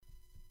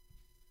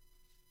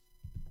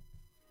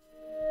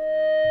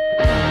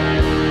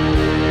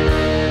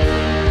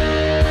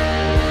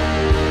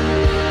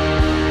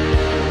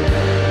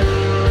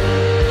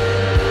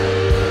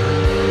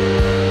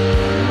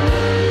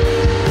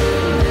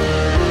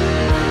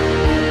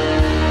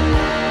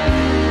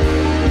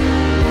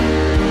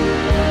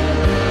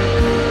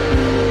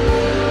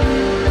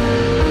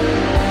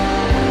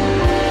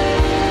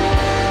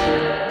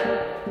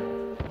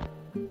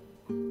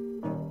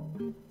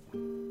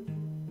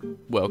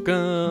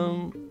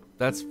Welcome.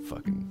 That's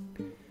fucking...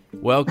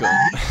 Welcome.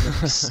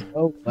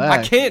 So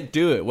I can't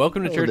do it.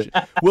 Welcome to church.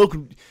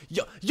 Welcome.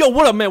 Yo,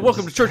 what up, man?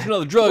 Welcome to Church and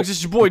Other Drugs. This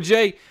is your boy,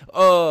 Jay.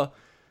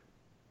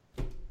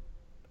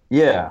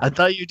 Yeah. I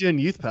thought you were doing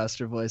youth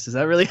pastor voice. Is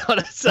that really what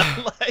it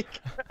sound like?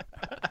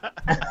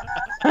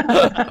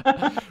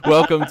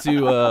 Welcome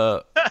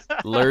to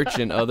Lurch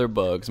and Other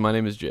Bugs. My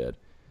name is Jed.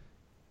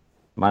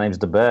 My name's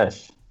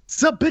Debesh.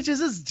 Sup, bitches?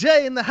 It's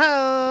Jay in the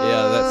house.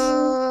 Yeah, that's...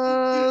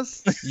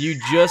 You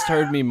just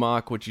heard me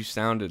mock what you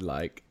sounded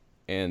like,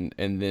 and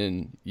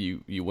then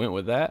you went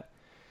with that?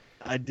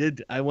 I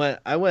did. I went.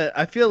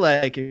 I feel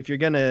like if you're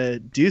going to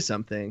do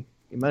something,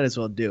 you might as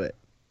well do it.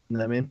 You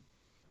know what I mean?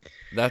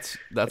 That's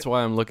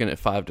why I'm looking at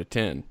 5 to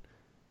 10.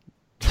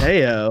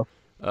 Heyo.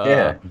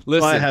 Yeah. That's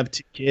Listen, why I have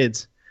 2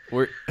 kids.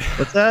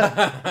 What's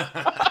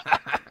that?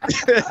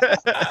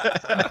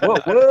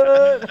 What?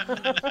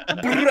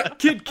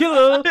 Kid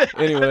killer.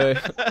 Anyway,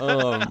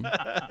 all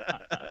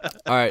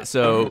right.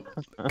 So,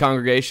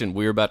 congregation,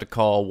 we're about to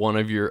call one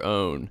of your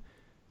own,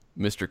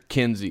 Mr.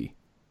 Kinzie,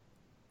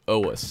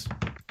 Owes.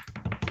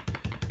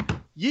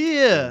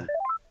 Yeah.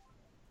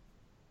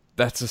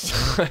 That's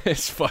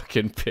his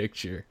fucking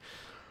picture.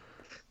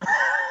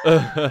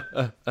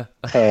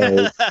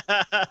 Hey,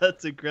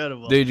 That's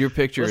incredible. Dude, your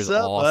picture What's is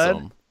up,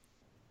 awesome. bud?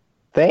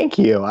 thank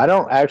you. I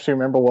don't actually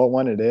remember what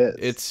one it is.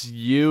 It's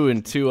you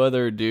and 2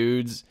 other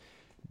dudes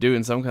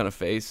doing some kind of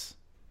face.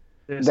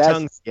 There's That's-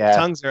 tongues. yeah.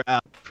 Tongues are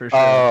out for sure.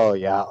 Oh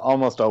yeah,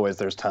 almost always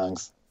there's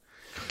tongues.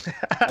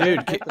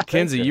 Dude,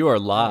 Kinzie, you are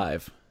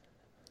live.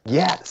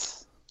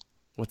 Yes.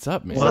 What's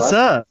up, man? What's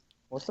up?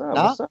 What's up?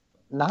 Not, What's up?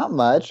 not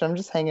much. I'm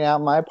just hanging out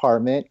in my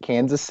apartment,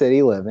 Kansas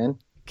City living.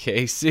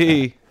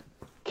 KC.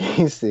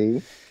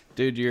 KC.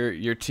 Dude,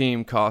 your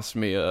team cost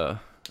me a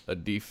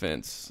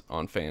defense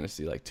on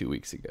fantasy like 2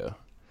 weeks ago.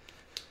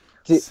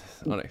 Dude, It's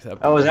unacceptable.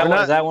 Oh, is We're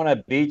not- that when I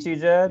beat you,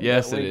 Jed?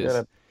 Yes, That it we is.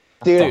 gotta-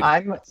 Dude, Dude.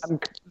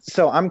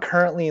 I'm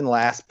currently in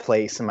last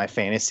place in my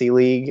fantasy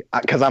league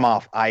because I'm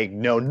off. I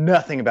know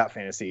nothing about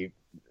fantasy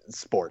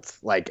sports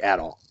like at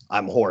all.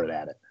 I'm horrid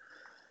at it.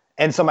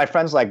 And so my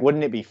friend's like,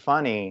 wouldn't it be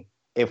funny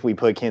if we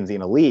put Kinzie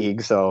in a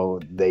league? So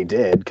they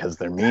did because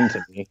they're mean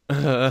to me.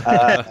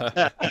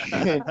 But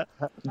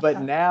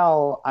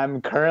now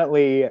I'm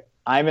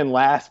in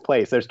last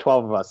place. There's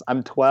 12 of us.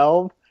 I'm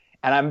 12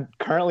 and I'm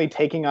currently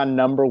taking on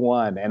number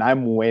 1 and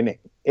I'm winning.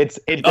 It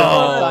depends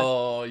on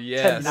Oh,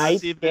 yes.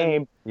 tonight's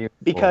game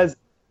because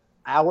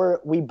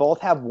we both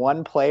have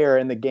 1 player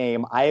in the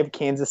game. I have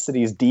Kansas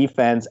City's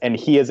defense and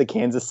he has a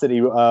Kansas City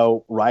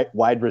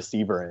wide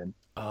receiver in.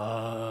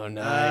 Oh,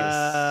 nice.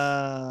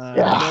 Yeah.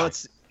 You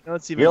know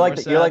what's even You're more like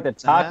the sad than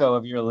taco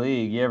of your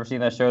league. You ever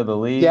seen that show, The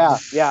League? Yeah,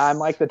 I'm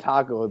like the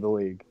taco of the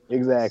league.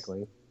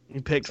 Exactly. that?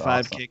 You picked That's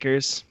 5 awesome.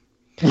 kickers.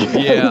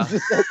 Yeah.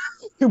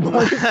 You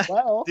might as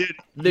well. Dude,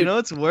 you know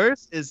what's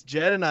worse is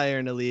Jed and I are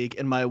in a league,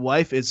 and my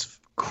wife is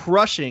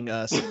crushing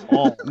us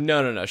all.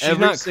 No. She's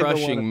Every not single one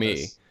crushing of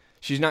me. us.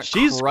 She's not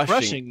She's crushing.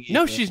 crushing you.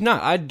 No, she's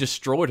not. I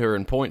destroyed her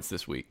in points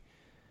this week.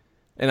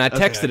 And I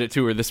texted it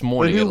to her this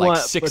morning at like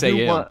 6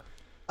 a.m.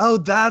 Oh,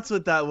 that's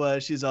what that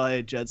was. She's all,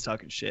 hey, Jed's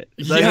talking shit.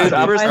 Yeah, That's dude,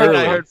 the first thing early.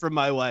 I heard from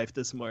my wife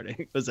this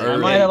morning. Was I like,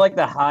 Early. might have like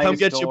the highest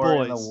get your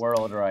score in the boys.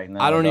 world right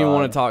now. I don't even dog.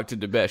 want to talk to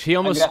Debesh. He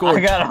almost I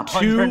scored got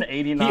 289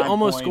 189 He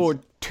almost points. scored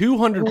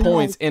 200 Oh my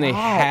points in a God.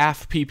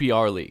 half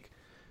PPR league.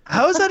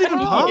 how is that even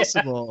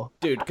possible?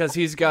 Dude, because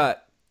he's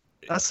got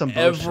That's some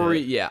bullshit.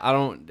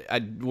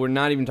 we're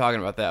not even talking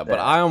about that, but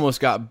I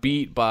almost got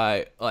beat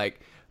by like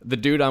the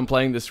dude I'm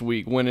playing this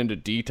week went into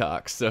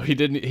detox, so he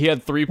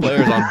had 3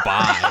 players on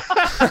bye.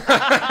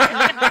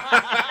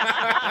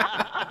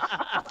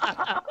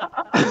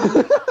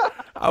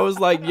 I was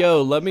like,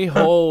 yo, let me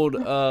hold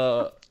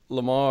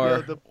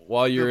Lamar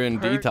while you're in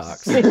perks.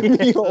 detox. Let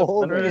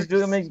me just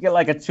do make you get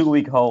like a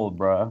 2-week hold,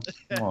 bro.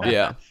 Come on.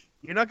 Yeah.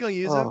 You're not going to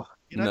use him? Oh.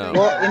 You're not No. gonna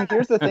Well, and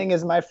here's the thing: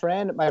 is my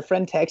friend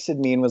texted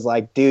me and was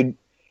like, "Dude,"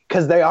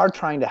 because they are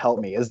trying to help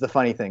me. Is the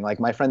funny thing? Like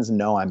my friends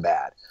know I'm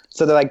bad,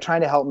 so they're like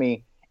trying to help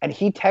me. And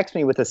he texted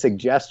me with a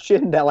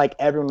suggestion that like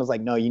everyone was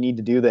like, "No, you need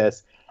to do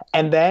this,"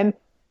 and then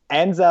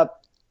ends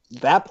up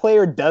that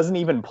player doesn't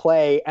even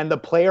play, and the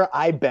player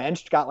I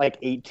benched got like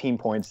 18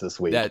 points this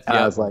week. And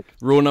I was like,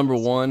 rule number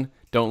 1,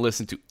 don't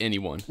listen to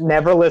anyone.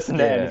 never listen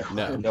to Yeah, anyone.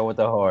 No. Go with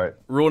the heart.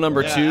 Rule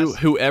number Yeah, 2, that's-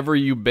 whoever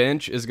you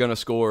bench is going to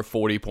score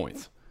 40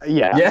 points.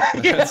 Yeah.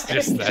 That's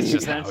just how it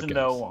Attention, goes.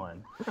 no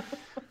one.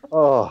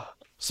 Oh.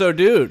 So,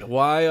 dude,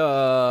 why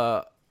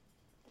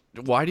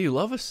do you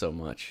love us so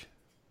much?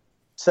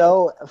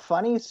 So,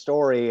 funny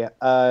story.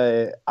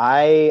 I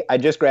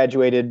just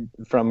graduated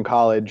from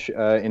college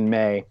in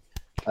May.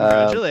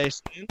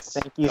 Congratulations.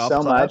 Thank you Golf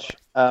so club.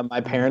 much.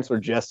 My parents were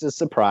just as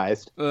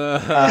surprised.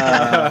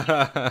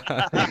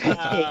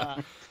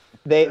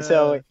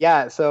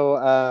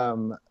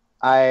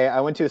 I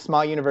went to a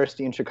small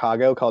university in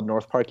Chicago called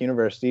North Park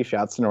University.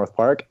 Shouts to North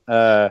Park.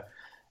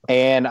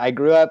 And I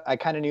grew up. I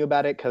kind of knew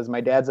about it because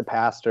my dad's a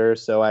pastor,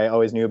 so I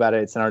always knew about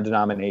it. It's in our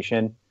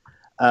denomination.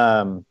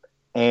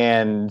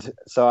 And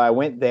so I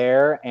went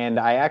there, and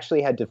I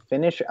actually had to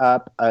finish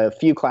up a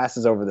few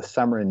classes over the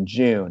summer in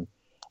June.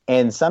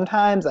 And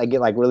sometimes I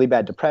get like really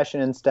bad depression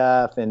and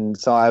stuff. And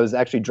so I was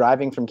actually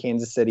driving from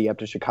Kansas City up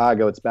to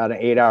Chicago. It's about an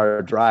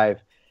 8-hour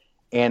drive.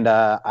 And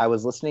I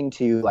was listening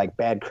to like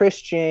Bad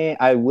Christian.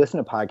 I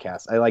listen to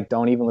podcasts. I like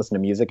don't even listen to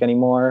music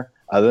anymore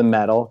other than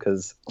metal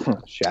because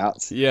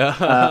shouts. Yeah.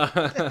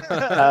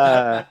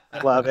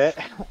 Love it.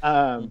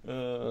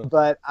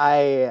 But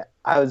I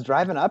was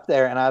driving up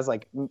there and I was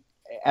like,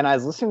 and I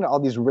was listening to all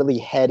these really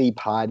heady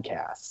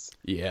podcasts.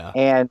 Yeah.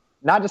 And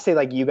not to say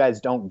like you guys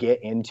don't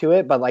get into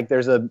it, but like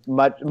there's a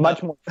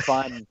much more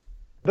fun.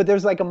 But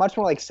there's like a much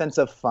more like sense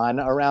of fun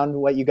around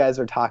what you guys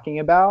are talking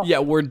about. Yeah,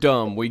 we're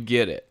dumb. We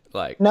get it.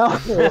 Like no,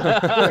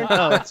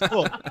 it's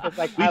cool.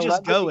 Like, we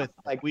just go with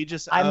like we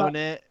just own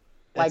it.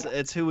 Like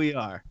it's who we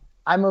are.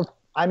 I'm an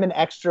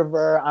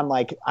extrovert.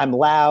 I'm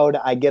loud.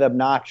 I get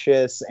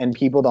obnoxious, and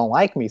people don't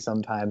like me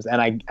sometimes, and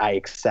I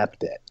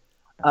accept it.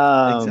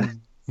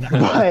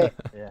 But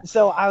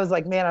so I was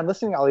like, man, I'm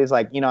listening to all these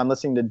like I'm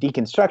listening to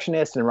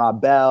Deconstructionist and Rob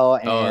Bell.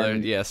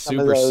 And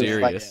super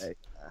serious. Like,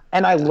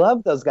 and I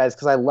love those guys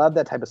because I love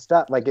that type of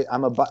stuff. Like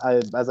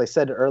as I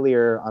said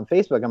earlier on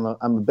Facebook, I'm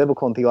a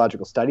biblical and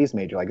theological studies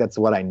major. Like that's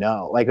what I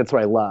know. Like that's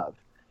what I love.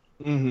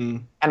 Mm-hmm.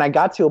 And I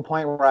got to a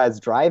point where I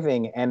was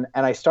driving and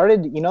I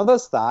started,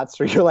 those thoughts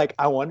where you're like,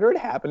 I wonder what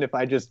happened if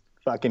I just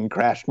fucking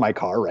crashed my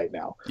car right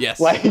now. Yes.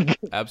 Like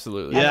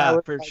absolutely. Yeah,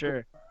 for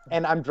sure.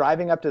 And I'm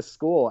driving up to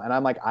school and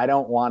I'm like, I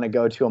don't want to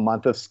go to a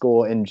month of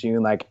school in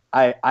June. Like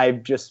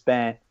I've just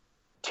spent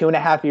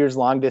 2.5 years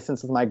long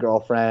distance with my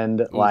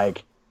girlfriend. Oof.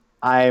 Like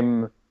I've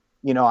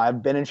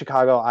been in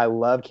Chicago. I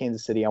love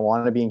Kansas City. I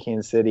wanted to be in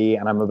Kansas City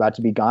and I'm about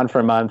to be gone for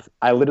a month.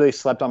 I literally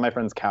slept on my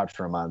friend's couch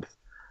for a month.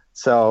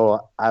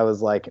 So I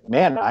was like,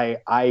 man,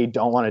 I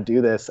don't want to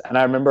do this. And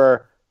I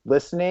remember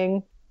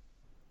listening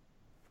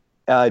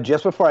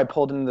just before I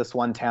pulled into this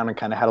one town and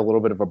kind of had a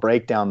little bit of a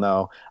breakdown,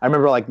 though. I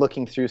remember like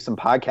looking through some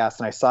podcasts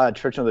and I saw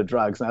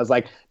Churchandtherdrugs and I was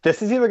like,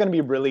 this is either going to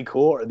be really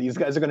cool or these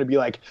guys are going to be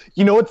like,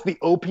 it's the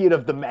opiate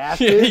of the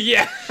masses.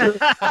 Yeah. Yeah,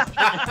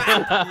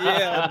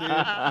 dude.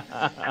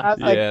 I was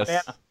like,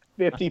 man,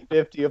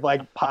 50-50 of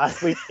like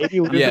possibly maybe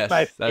losing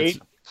my faith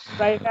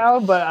right now,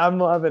 but I'm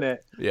loving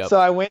it. Yep.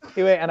 So I went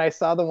to it and I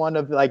saw the one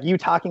of like you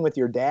talking with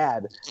your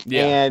dad.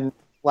 Yeah. And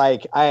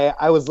like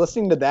I was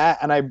listening to that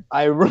and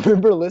I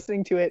remember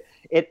listening to it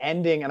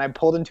ending and I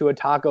pulled into a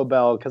Taco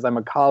Bell because I'm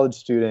a college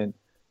student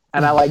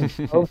and I like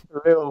drove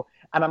through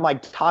and I'm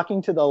like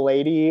talking to the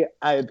lady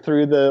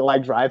through the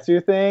like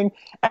drive-through thing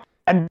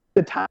and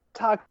the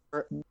talk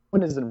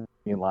one isn't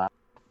live.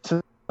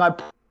 So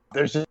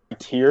there's just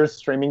tears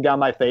streaming down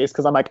my face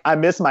because I'm like I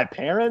miss my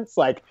parents,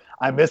 like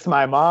I miss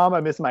my mom, I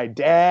miss my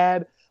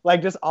dad,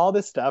 like just all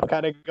this stuff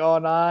kind of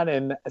going on.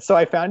 And so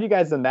I found you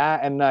guys in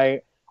that and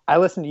I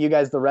listened to you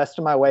guys the rest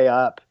of my way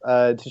up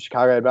to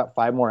Chicago. I had about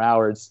 5 more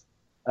hours.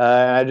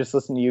 And I just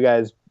listened to you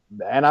guys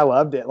and I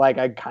loved it. Like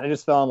I kind of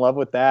just fell in love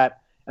with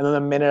that. And then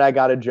the minute I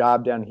got a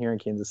job down here in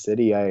Kansas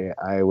City,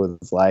 I was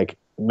like,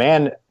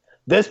 man,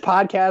 this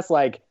podcast,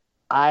 like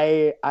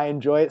I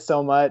enjoy it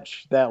so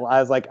much that I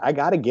was like, I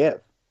got to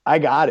give. I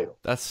got to.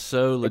 That's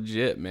so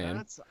legit, man.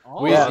 That's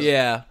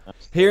awesome.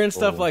 Hearing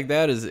stuff like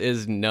that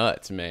is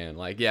nuts, man.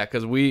 Like, yeah,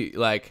 because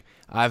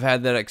I've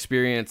had that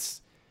experience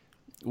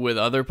with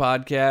other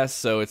podcasts,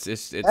 so it's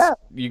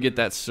you get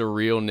that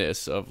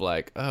surrealness of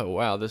like, oh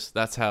wow,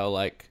 that's how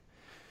like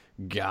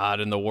God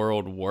and the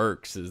world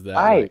works. Is that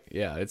right?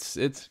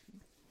 It's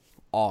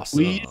awesome.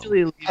 We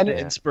usually leave the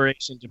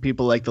inspiration to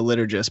people like the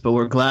liturgist, but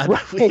we're glad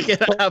we can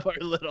have our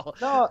little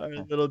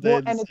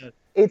day. And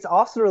it's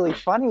also really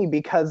funny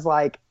because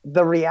like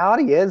the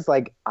reality is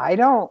like I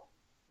was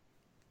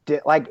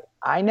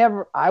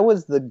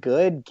the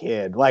good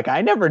kid. Like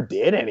I never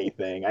did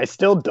anything. I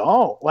still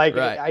don't. Like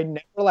right. I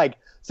never like.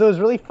 So it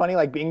was really funny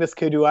like being this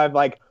kid who I've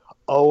like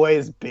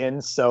always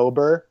been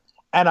sober.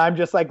 And I'm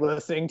just like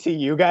listening to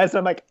you guys.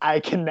 I'm like, I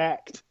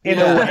connect in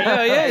a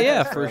way.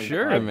 Yeah, for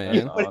sure,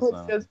 man.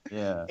 Awesome.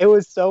 It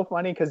was so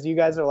funny because you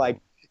guys are like,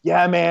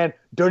 yeah, man,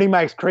 Dirty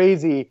Mike's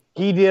crazy.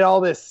 He did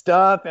all this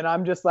stuff, and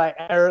I'm just like,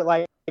 another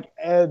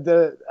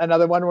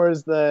one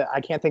was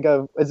I can't think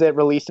of, is it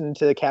Released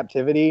into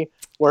Captivity?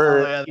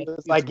 Where he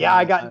was like,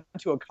 I got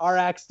into a car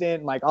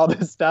accident, and like all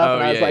this stuff. Oh,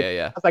 and I was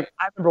like,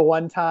 I remember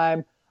one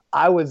time.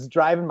 I was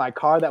driving my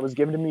car that was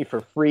given to me for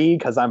free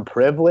because I'm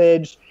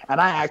privileged, and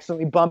I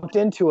accidentally bumped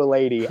into a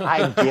lady.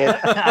 I get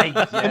it. I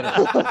get it.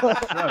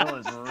 That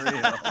was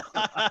real.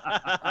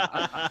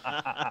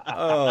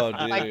 Oh,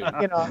 dude. Like,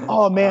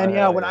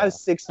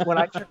 when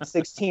I turned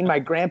 16, my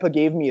grandpa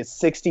gave me a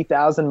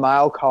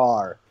 60,000-mile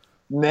car.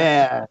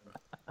 Man,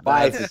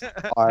 life is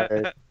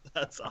hard.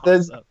 That's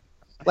awesome.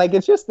 Like,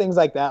 it's just things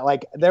like that.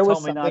 Like, there was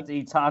something. Told me not to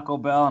eat Taco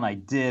Bell, and I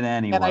did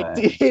anyway.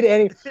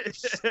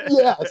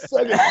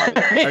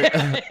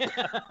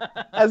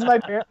 As my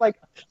parents, like,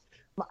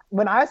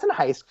 when I was in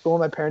high school,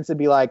 my parents would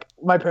be like,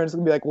 what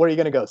are you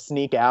going to go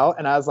sneak out?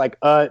 And I was like,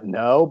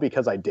 no,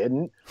 because I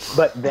didn't.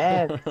 But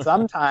then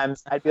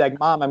sometimes I'd be like,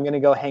 Mom, I'm going to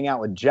go hang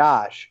out with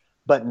Josh.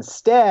 But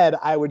instead,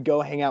 I would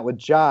go hang out with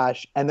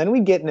Josh, and then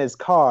we'd get in his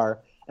car,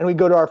 and we'd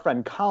go to our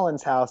friend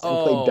Colin's house and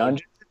play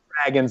Dungeons and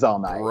Dragons all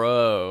night.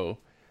 Bro.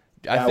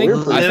 Yeah, I think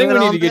we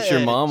need to get your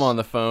edge. mom on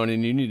the phone,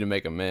 and you need to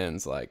make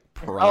amends, like,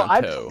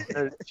 pronto.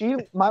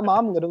 My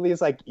mom literally is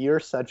like, "You're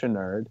such a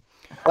nerd."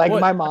 Like,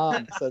 What? my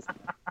mom says,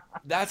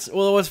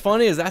 What's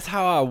funny is that's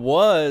how I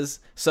was.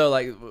 So,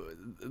 like,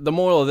 the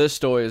moral of this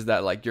story is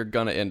that, like, you're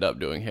gonna end up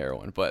doing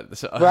heroin. But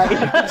so,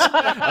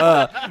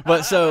 right?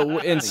 but so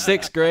in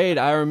 6th grade,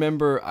 I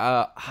remember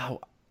I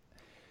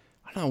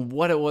don't know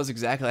what it was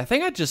exactly. I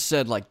think I just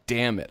said, like,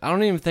 damn it. I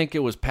don't even think it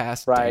was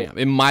past damn.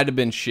 It might have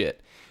been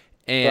shit.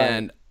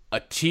 And a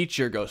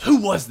teacher goes,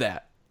 "Who was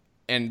that?"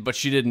 But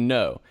she didn't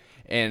know.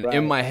 And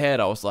in my head,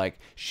 I was like,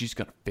 she's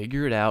going to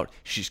figure it out.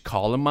 She's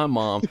calling my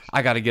mom.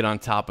 I got to get on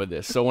top of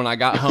this. So when I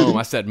got home,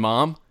 I said,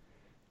 "Mom,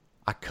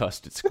 I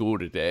cussed at school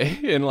today."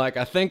 And, like,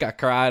 I think I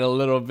cried a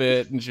little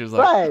bit. And she was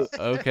like,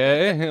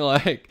 okay.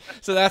 Like,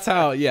 so that's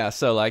how,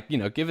 So, like,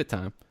 give it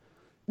time.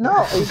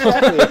 No,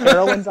 exactly.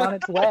 Heroin's on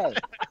its way.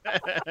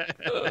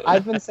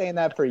 I've been saying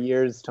that for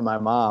years to my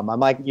mom. I'm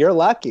like, "You're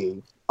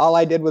lucky. All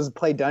I did was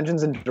play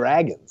Dungeons and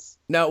Dragons."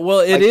 No, well,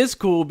 it is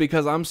cool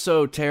because I'm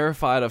so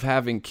terrified of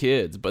having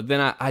kids. But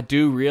then I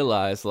do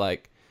realize,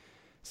 like,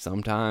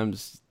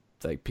 sometimes,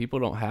 like, people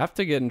don't have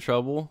to get in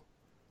trouble.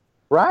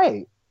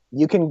 Right.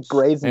 You can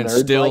graze and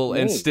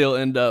nerds still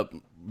end up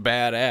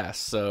badass.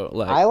 So,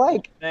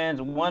 like,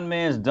 one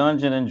man's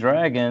Dungeons and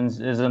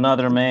Dragons is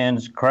another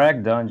man's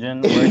crack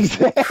dungeon.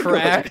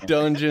 Crack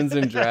Dungeons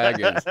and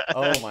Dragons.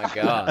 Oh my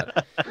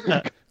god.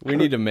 We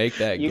need to make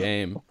that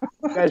game.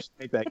 You guys should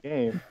make that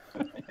game.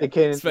 It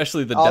can,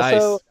 especially the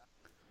also, dice.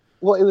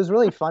 Well, it was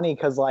really funny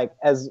because, like,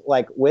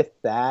 with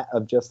that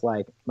of just,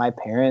 like, my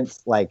parents,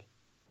 like,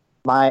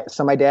 my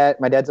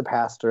dad's a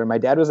pastor. My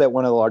dad was at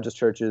one of the largest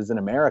churches in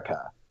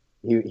America.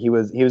 He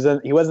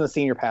wasn't a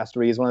senior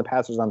pastor. He was one of the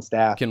pastors on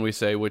staff. Can we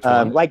say which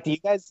one? Like, do you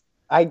guys?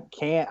 I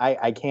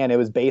can. It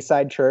was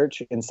Bayside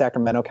Church in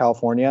Sacramento,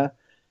 California.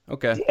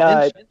 Okay.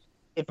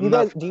 Do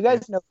you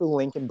guys know who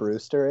Lincoln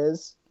Brewster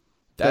is?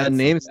 That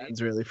name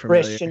sounds really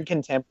familiar. Christian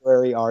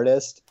contemporary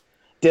artist.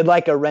 Did,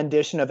 like, a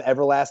rendition of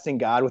Everlasting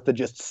God with the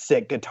just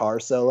sick guitar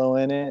solo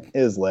in it.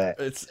 It was lit.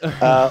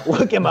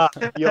 Look him up.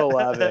 You'll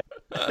love it.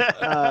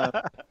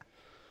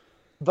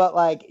 But,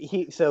 like,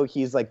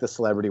 he's like the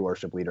celebrity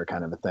worship leader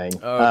kind of a thing.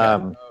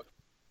 Okay.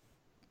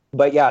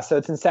 But yeah, so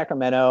it's in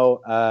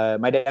Sacramento.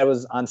 My dad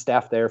was on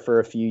staff there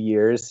for a few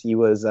years. He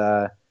was,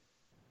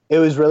 it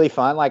was really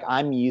fun. Like,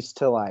 I'm used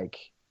to, like,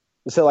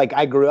 so, like,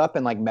 I grew up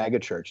in, like, mega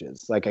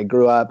churches. Like,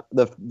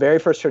 the very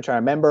first church I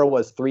remember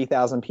was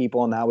 3,000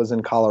 people, and that was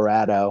in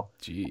Colorado.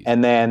 Jeez.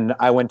 And then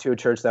I went to a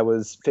church that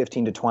was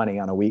 15 to 20,000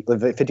 on a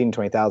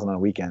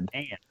weekend.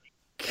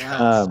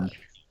 Damn.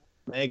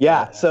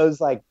 Yeah, so it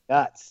was, like,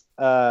 nuts.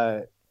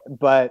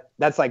 But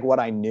that's, like, what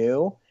I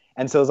knew.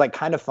 And so it was, like,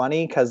 kind of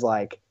funny because,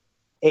 like,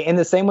 in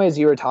the same way as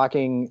you were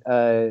talking,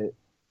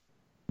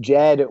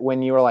 Jed,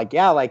 when you were like,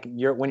 yeah, like,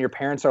 when your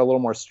parents are a little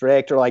more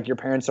strict, or, like, your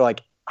parents are, like,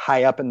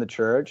 high up in the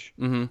church,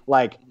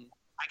 like,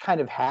 I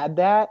kind of had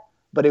that,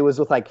 but it was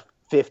with, like,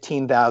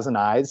 15,000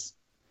 eyes,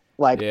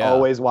 like,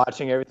 always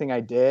watching everything I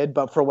did.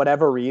 But for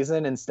whatever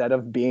reason, instead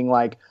of being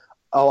like,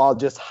 "Oh, I'll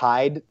just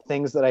hide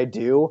things that I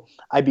do,"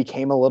 I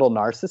became a little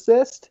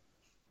narcissist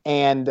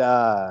and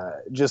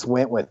just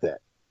went with it.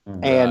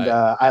 Right. And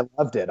I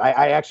loved it.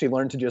 I actually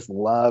learned to just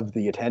love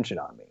the attention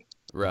on me.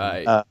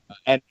 Right.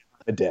 And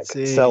a dick.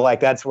 So, like,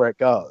 that's where it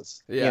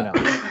goes. Yeah.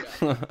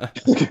 You know.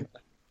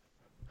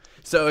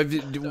 So, do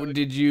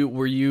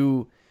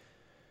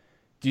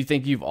you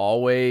think you've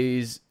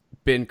always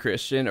been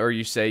Christian, or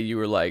you say you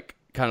were, like,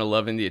 kind of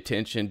loving the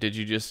attention? Did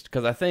you just,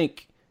 because I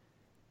think,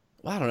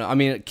 well, I don't know. I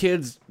mean,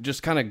 kids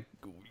just kind of,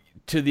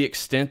 to the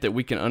extent that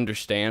we can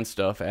understand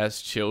stuff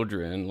as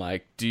children,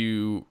 like, do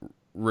you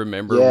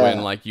remember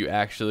when, like, you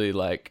actually,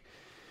 like,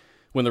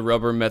 when the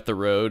rubber met the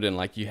road and,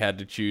 like, you had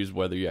to choose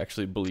whether you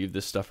actually believe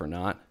this stuff or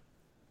not?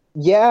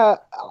 Yeah,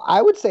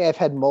 I would say I've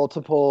had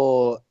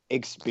multiple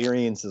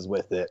experiences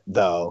with it,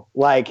 though.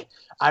 Like,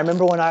 I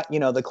remember when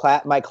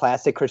my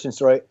classic Christian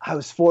story, I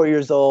was 4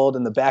 years old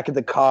in the back of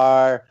the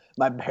car.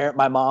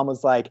 My mom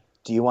was like,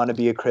 "Do you want to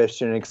be a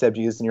Christian and accept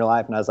Jesus in your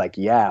life?" And I was like,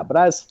 "Yeah," but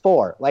I was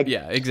 4. Like,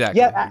 yeah, exactly.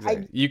 Yeah,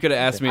 exactly. You could have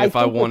asked me if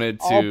I wanted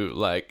to,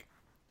 like,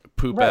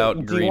 poop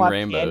out green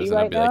rainbows, and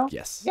I'd be like,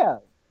 yes. Yeah,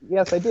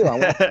 yes, I do.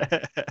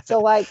 So,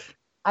 like,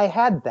 I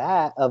had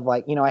that,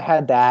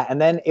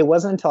 and then it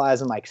wasn't until I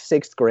was in, like,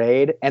 6th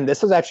grade, and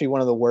this was actually one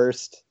of the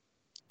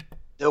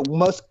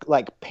most,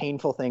 like,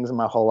 painful things in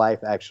my whole life,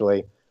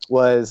 actually,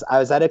 was I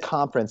was at a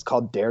conference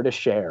called Dare to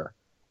Share.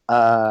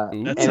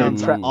 That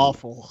sounds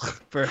awful.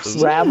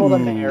 Traveled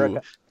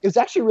America. It was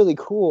actually really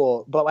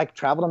cool, but, like,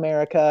 Traveled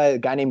America, a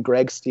guy named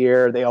Greg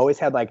Steer, they always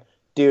had, like,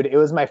 dude, it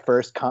was my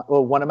first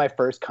one of my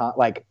first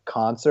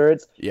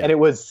concerts, and it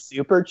was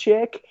Super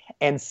Chick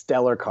and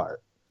Stellar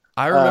Cart.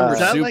 I remember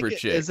Super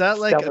Chick. Is that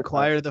like Stellar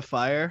Acquire Cart. the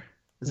Fire?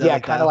 Yeah,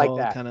 kind of like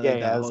that. Kind of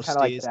Yeah, it was kind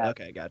of like that.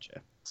 Okay,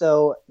 gotcha.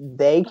 So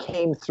they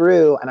came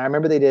through, and I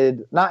remember they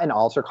did not an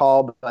altar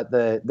call, but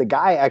the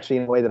guy actually,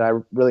 in a way that I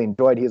really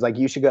enjoyed, he was like,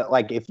 you should go,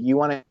 like, if you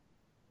want to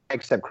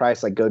accept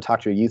Christ, like, go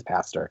talk to your youth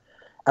pastor.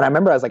 And I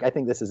remember I was like, I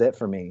think this is it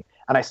for me.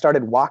 And I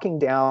started walking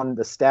down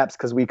the steps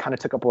because we kind of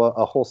took up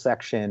a whole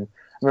section.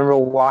 I remember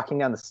walking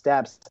down the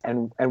steps,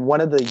 and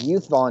one of the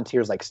youth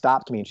volunteers like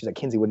stopped me, and she's like,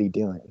 Kinzie, what are you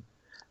doing?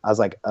 I was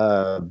like,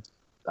 I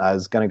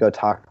was gonna go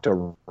talk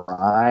to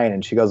Ryan,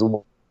 and she goes,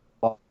 well,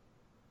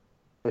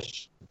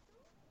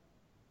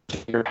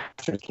 your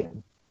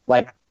kid.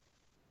 Like,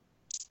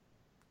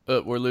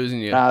 we're losing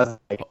you. and I was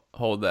like,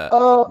 Hold that.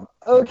 oh,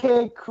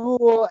 okay,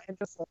 cool. And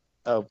just like,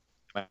 oh,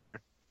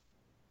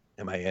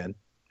 am I in?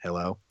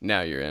 Hello.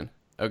 Now you're in.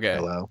 Okay.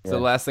 Hello. So the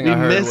last thing I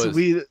heard was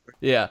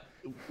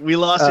we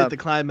lost it at the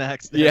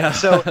climax there. Yeah.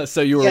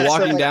 So you were Yeah, so,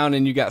 walking like, down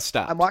and you got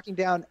stopped. I'm walking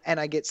down and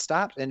I get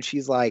stopped, and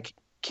she's like,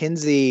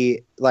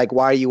 Kinzie, like,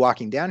 why are you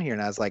walking down here?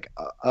 And I was like,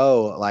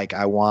 oh, like,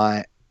 I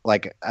want,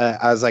 like,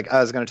 I was like, I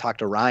was going to talk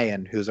to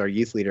Ryan, who's our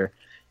youth leader.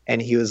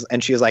 And she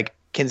was like,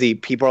 Kinzie,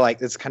 people are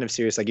like, it's kind of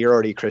serious. Like, you're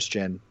already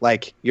Christian.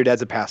 Like, your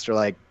dad's a pastor.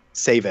 Like,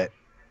 save it.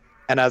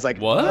 And I was like,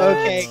 what?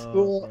 Okay,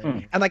 cool.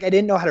 And like, I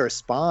didn't know how to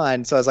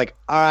respond. So I was like,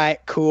 all right,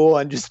 cool.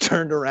 And just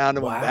turned around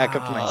and went back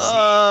up to my seat.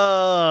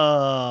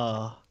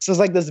 Oh. So it's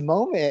like this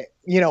moment,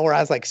 where I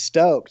was like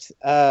stoked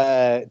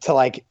to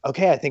like,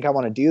 okay, I think I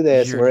want to do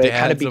this. Your where dad's it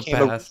kind of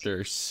became a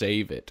pastor.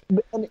 Save it.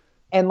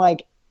 and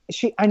like,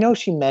 I know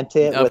she meant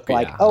it with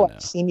like,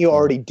 I've seen you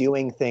already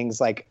doing things.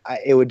 Like,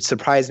 it would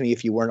surprise me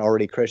if you weren't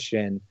already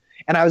Christian.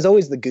 And I was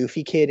always the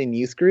goofy kid in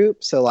youth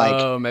group. So like,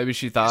 oh, maybe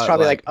she thought it's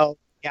probably like, oh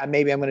yeah,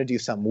 maybe I'm going to do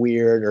something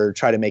weird or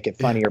try to make it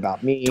funnier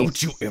about me.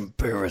 Don't you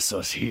embarrass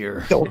us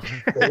here. Don't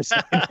embarrass me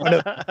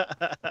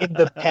in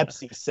the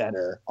Pepsi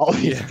Center. All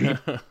these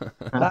people.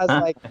 And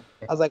I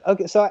was like,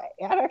 okay. So I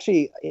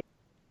actually.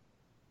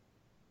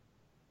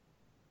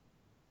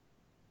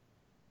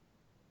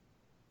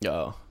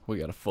 Oh, we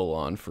got a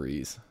full-on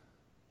freeze.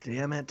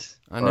 Damn it.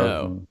 I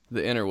know.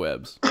 The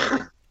interwebs.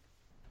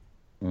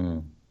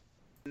 And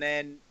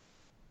then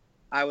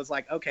I was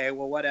like, okay,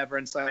 well, whatever.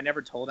 And so I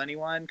never told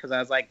anyone because I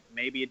was like,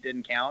 maybe it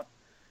didn't count.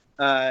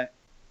 And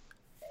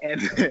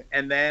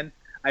then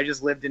I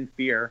just lived in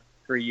fear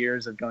for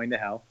years of going to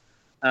hell.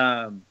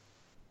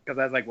 Because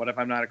I was like, what if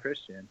I'm not a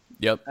Christian?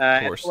 Yep,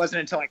 of course. It wasn't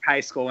until like high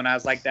school when I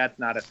was like, that's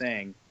not a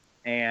thing.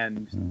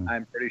 And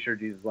I'm pretty sure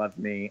Jesus loved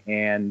me.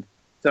 And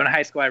so in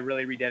high school, I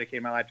really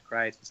rededicated my life to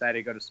Christ, decided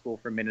to go to school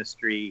for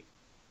ministry.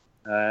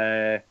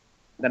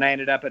 Then I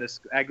ended up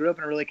I grew up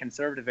in a really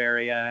conservative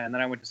area, and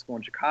then I went to school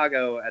in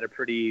Chicago at a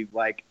pretty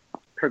like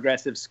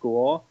progressive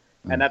school.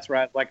 And that's where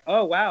I was like,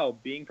 oh, wow,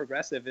 being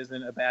progressive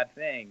isn't a bad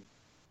thing.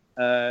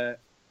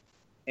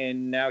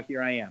 And now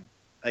here I am,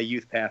 a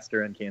youth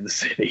pastor in Kansas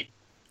City.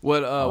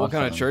 What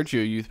kind of church are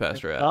you a youth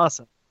pastor at?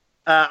 Awesome.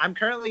 I'm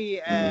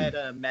currently at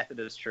a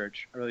Methodist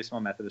church, a really small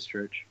Methodist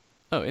church.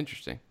 Oh,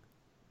 interesting.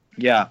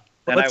 Yeah.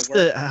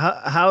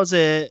 How's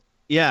it?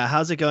 Yeah,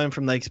 how's it going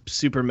from like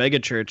super mega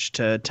church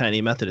to tiny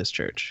Methodist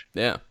church?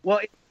 Yeah. Well,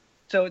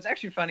 so it's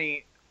actually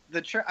funny.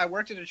 The church I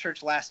worked at a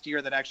church last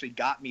year that actually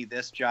got me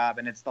this job,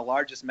 and it's the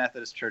largest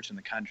Methodist church in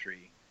the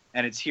country,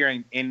 and it's here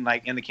in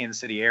the Kansas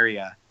City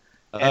area.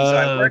 And so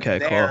I worked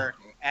there,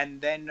 cool.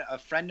 And then a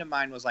friend of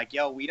mine was like,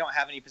 "Yo, we don't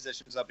have any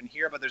positions open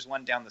here, but there's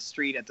one down the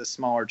street at the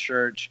smaller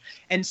church."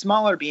 And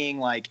smaller being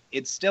like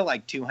it's still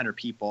like 200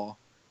 people,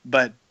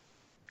 but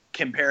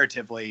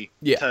comparatively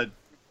to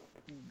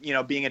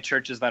being at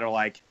churches that are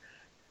like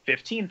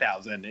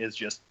 15,000 is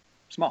just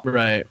small.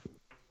 Right.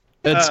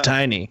 It's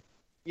tiny.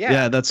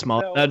 Yeah, that's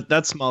small. So,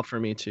 that's small for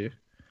me too.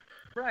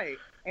 Right.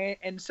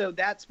 And so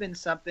that's been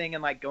something,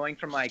 and like going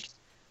from like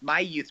my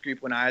youth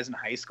group when I was in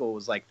high school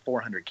was like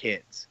 400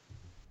 kids.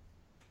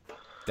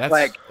 That's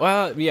like,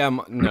 well, yeah,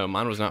 no,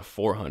 mine was not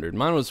 400.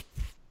 Mine was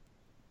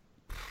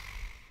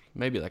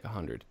maybe like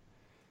 100.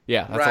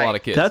 Yeah, that's a lot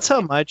of kids. That's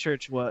how my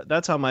church was.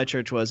 That's how my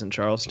church was in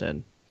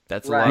Charleston.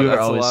 That's a lot.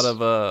 That's a lot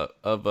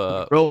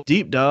of roll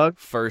deep, dog.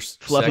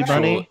 First fluffy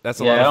bunny. That's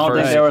a lot. I don't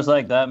think there was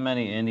like that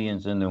many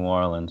Indians in New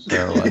Orleans.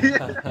 So like,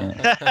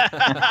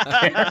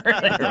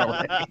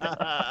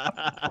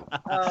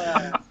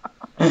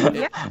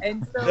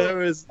 and so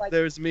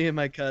there was me and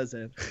my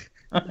cousin.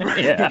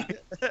 Yeah.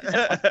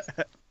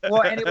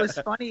 Well, and it was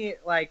funny.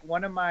 Like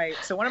one of my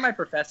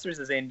professors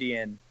is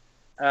Indian,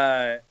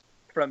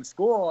 from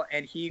school,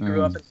 and he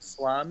grew up in the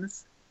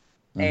slums.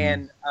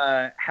 And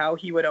how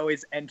he would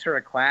always enter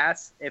a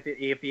class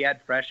if he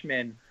had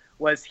freshmen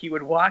was he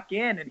would walk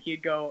in and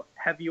he'd go,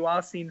 "Have you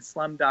all seen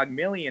Slumdog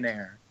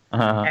Millionaire?"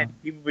 And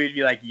he would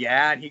be like,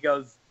 "Yeah," and he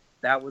goes,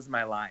 "That was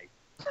my life."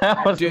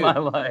 That was my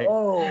life.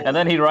 Oh. And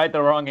then he'd write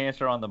the wrong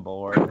answer on the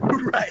board.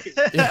 Right.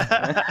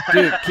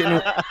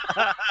 Dude,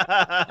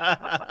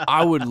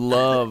 I would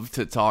love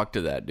to talk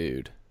to that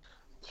dude.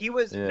 He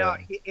was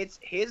it's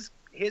his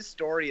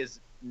story is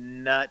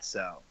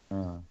nutso.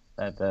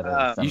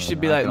 You should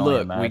be like,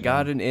 look, we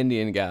got an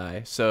Indian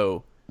guy,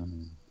 so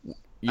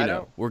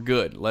we're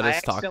good. Let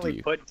us talk to you. I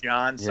accidentally put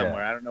John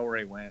somewhere. I don't know where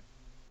he went.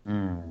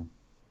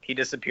 He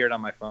disappeared on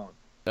my phone.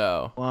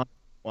 Oh. Well,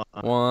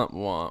 Womp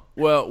womp.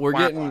 Well, we're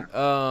getting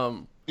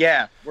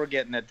Yeah, we're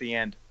getting at the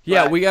end.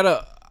 Yeah, But we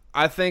gotta.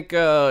 I think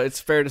it's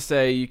fair to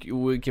say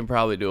we can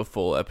probably do a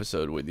full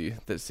episode with you.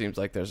 That seems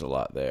like there's a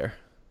lot there.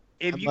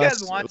 if you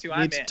guys want to, we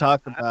I'm need to in.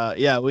 talk about.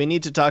 Yeah, we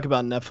need to talk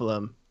about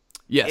Nephilim.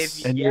 Yes,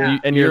 If- And you're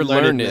your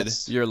learned.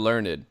 learnedness. You're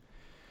learned.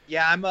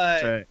 Yeah, I'm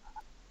That's right.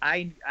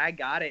 I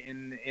got it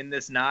in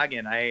this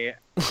noggin. I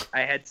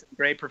had some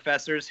great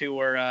professors who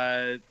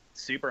were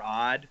super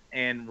odd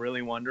and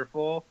really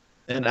wonderful,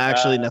 And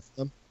actually,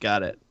 Nephilim.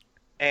 Got it.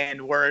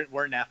 and were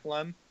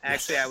Nephilim.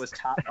 Actually, I was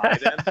taught by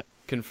them,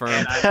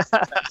 Confirmed. and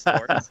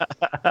I was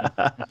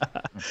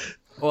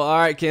Well, all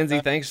right,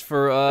 Kinzie. Thanks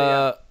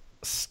for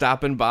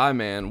stopping by,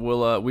 man.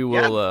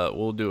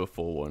 We'll do a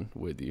full one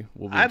with you.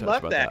 We'll be in I'd touch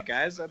love about that,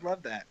 guys. I'd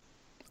love that.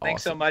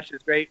 Thanks so Awesome. much.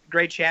 It's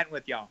great chatting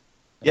with y'all.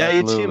 Yeah,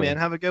 you too, Absolutely. man.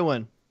 Have a good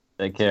one.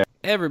 Take care.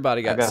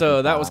 Everybody got I got so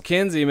some that time. was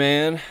Kinzie,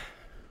 man.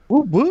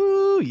 Woo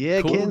woo!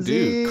 Yeah, Cool Kinzie.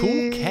 dude.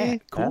 Cool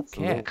cat. Cool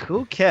Absolutely. cat.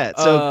 Cool cat.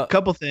 So, Uh, a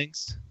couple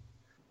things.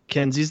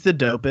 Kenzie's the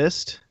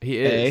dopest. He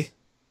is.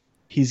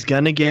 He's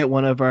gonna get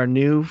one of our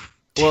new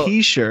Well-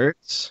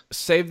 T-shirts.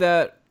 Save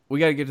that. We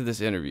got to get to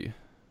this interview.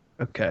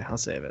 Okay, I'll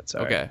save it.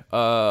 Sorry. Okay.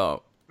 I'm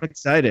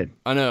excited.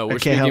 I know we're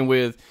can't speaking help-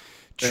 with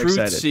Very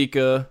excited.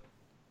 Truthseekah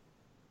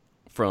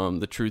from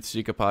the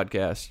Truthseekah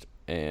podcast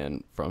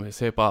and from his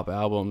hip hop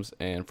albums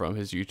and from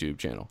his YouTube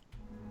channel.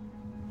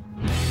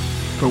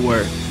 For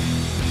work.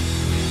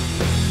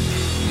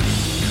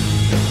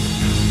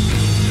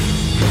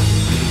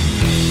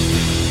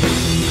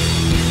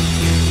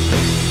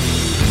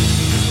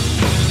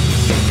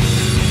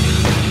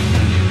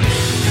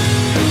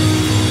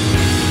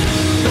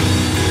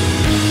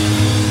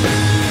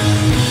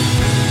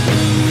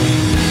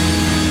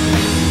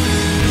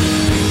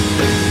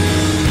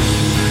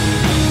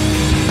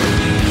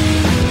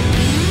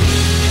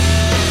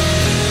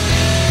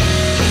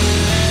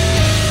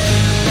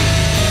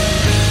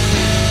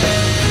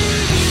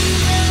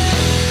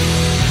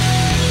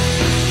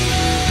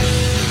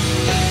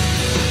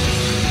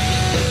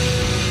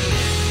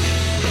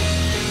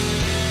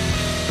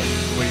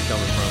 Where you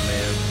coming from,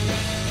 man?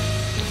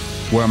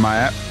 Where am I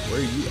at? Where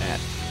are you at?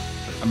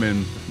 I'm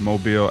in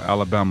Mobile,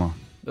 Alabama.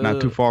 Not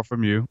too far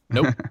from you.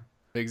 Nope.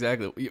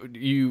 Exactly.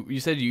 You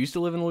said you used to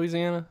live in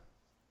Louisiana?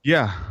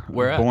 Yeah.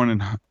 Where at?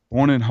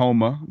 Born in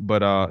Houma,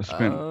 but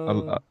spent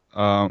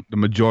the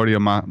majority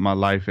of my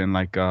life in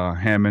like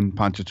Hammond,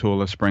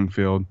 Ponchatoula,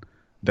 Springfield,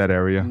 that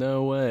area.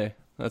 No way.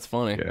 That's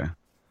funny. Yeah.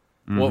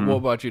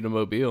 What brought you to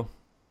Mobile?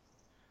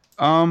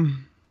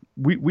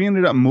 We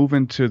ended up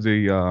moving to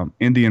the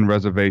Indian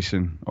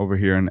reservation over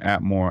here in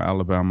Atmore,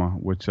 Alabama,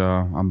 which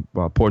I'm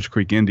Porch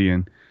Creek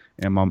Indian,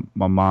 and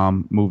my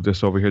mom moved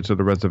us over here to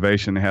the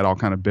reservation. It had all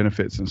kind of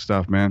benefits and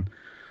stuff, man.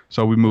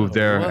 So we moved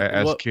there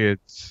as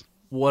kids.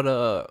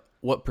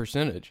 What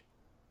percentage?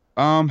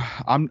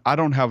 I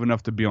don't have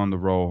enough to be on the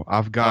roll.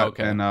 I've got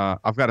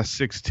I've got a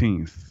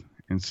 16th,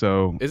 and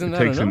so Isn't it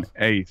that takes enough?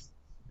 an eighth.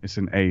 It's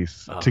an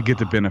eighth to get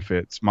the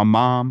benefits. My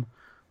mom,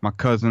 my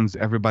cousins,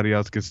 everybody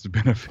else gets the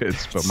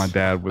benefits, but my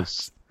dad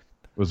was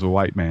a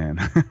white man.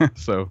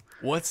 So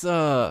What's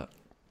man,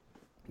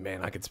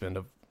 I could spend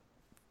a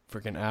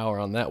freaking hour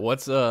on that.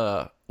 What's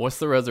the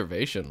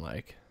reservation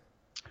like?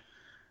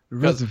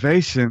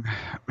 reservation,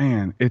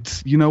 man,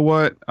 it's you know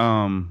what?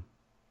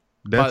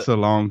 That's a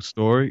long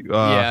story.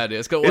 Yeah, it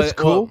is. It's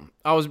cool. Well,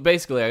 I was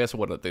basically, I guess,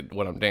 what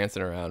I'm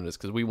dancing around is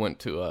because we went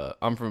to.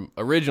 I'm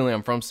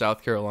from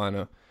South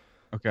Carolina.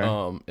 Okay.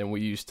 And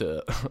we used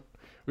to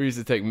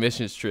take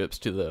missions trips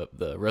to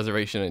the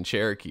reservation in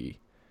Cherokee.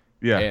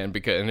 Yeah. And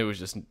it was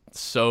just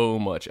so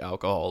much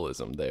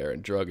alcoholism there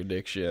and drug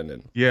addiction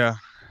and Yeah.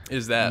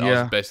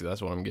 Basically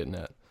that's what I'm getting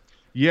at.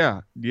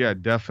 Yeah,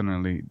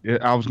 definitely.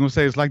 I was gonna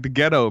say it's like the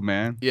ghetto,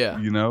 man. Yeah.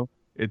 You know,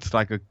 it's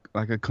like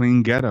a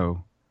clean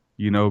ghetto.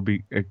 You know,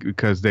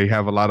 because they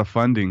have a lot of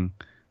funding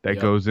that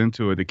goes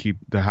into it to keep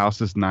the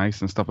houses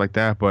nice and stuff like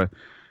that. But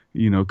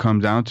you know, come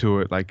down to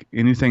it, like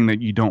anything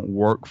that you don't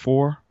work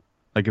for,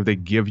 like if they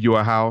give you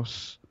a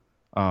house,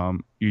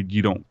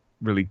 you don't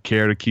really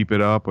care to keep it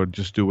up or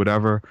just do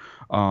whatever.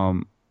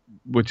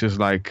 Which is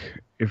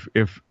like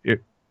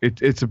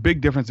it's a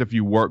big difference if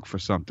you work for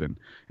something.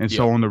 And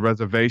so on the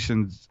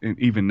reservations, and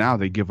even now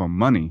they give them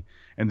money,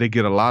 and they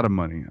get a lot of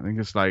money. I think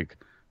it's like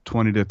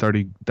 $20,000 to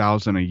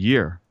 $30,000 a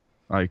year.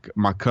 Like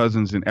my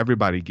cousins and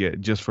everybody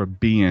get just for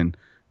being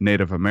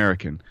Native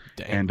American.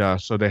 Dang.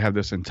 And so they have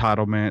this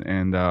entitlement,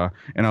 and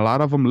a lot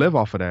of them live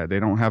off of that. They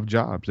don't have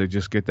jobs. They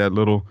just get that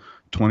little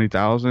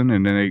 $20,000,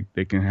 and then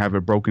they can have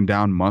it broken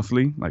down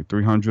monthly, like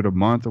 $300 a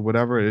month or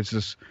whatever. It's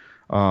just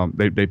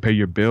they pay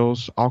your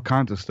bills, all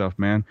kinds of stuff,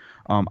 man.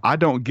 I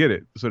don't get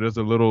it, so there's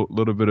a little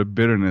bit of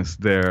bitterness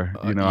there.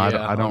 You know, I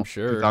don't. I'm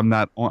sure. 'Cause I'm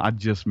not on. I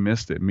just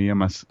missed it. Me and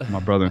my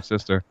brother and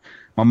sister.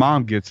 My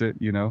mom gets it,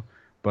 you know,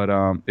 but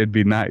it'd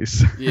be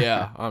nice.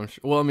 Yeah, I'm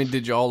sure. Well, I mean,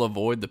 did y'all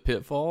avoid the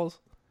pitfalls?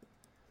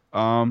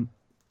 When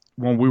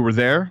we were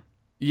there,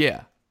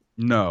 Yeah.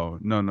 no.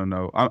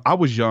 I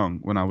was young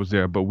when I was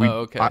there, but we.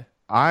 Oh, okay.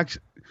 I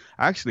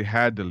actually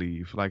had to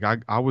leave. Like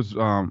I was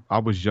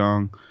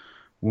young,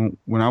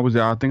 when I was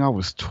there, I think I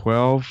was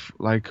 12,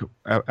 like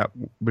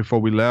before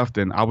we left,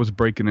 and I was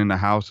breaking into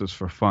houses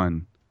for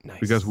fun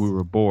because we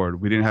were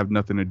bored. We didn't have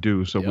nothing to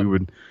do, so we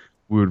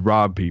would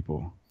rob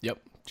people. Yep,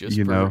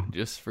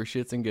 just for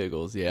shits and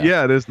giggles. Yeah.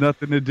 Yeah, there's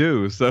nothing to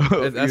do, so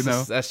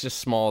that's just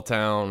small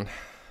town.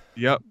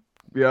 Yep.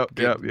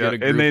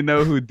 And they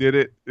know who did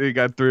it. They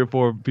got 3 or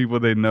 4 people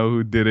they know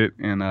who did it,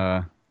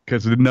 and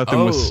because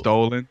nothing was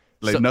stolen,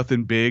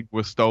 nothing big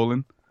was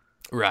stolen.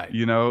 Right.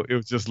 You know, it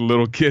was just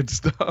little kid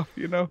stuff,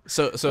 you know?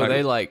 So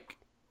they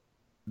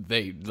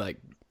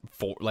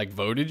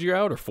voted you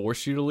out or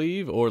forced you to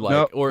leave, or it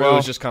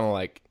was just kind of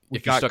like,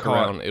 if you stuck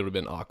around, it would have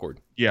been awkward.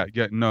 Yeah,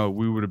 no,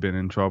 we would have been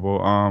in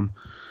trouble.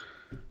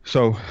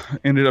 So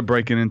ended up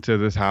breaking into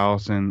this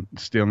house and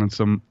stealing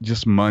some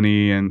just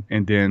money and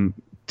then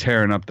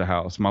tearing up the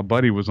house. My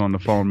buddy was on the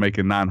phone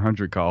making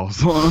 900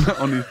 calls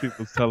on these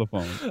people's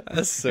telephones.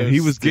 That's so and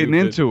he was getting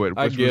into it,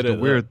 which was the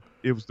weird.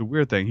 It was the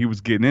weird thing. He was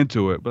getting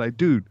into it, but like,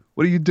 dude,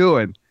 what are you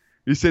doing?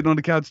 You're sitting on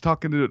the couch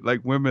talking to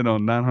like women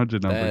on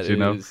 900 numbers, you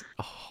know?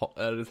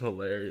 That is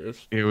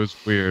hilarious. It was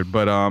weird,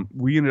 but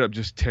we ended up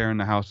just tearing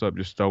the house up,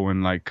 just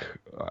throwing like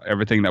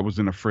everything that was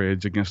in the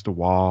fridge against the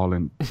wall,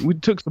 and we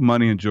took some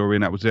money and jewelry,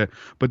 and that was it.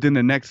 But then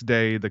the next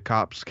day, the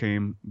cops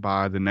came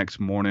by the next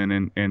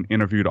morning and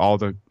interviewed all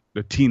the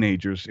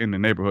teenagers in the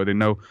neighborhood. They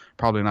know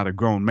probably not a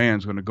grown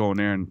man's going to go in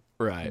there and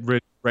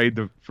raid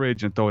the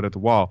fridge and throw it at the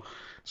wall.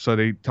 So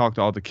they talked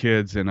to all the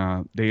kids,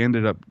 and they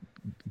ended up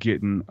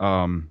getting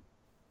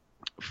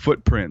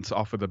footprints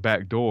off of the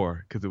back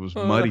door because it was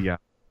muddy out.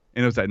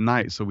 And it was at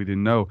night, so we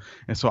didn't know.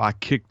 And so I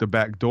kicked the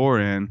back door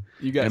in.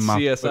 You got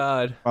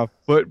CSI'd. My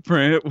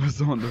footprint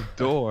was on the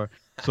door.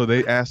 So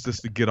they asked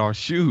us to get our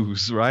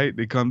shoes, right?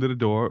 They come to the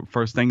door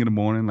first thing in the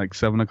morning, like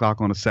 7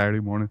 o'clock on a Saturday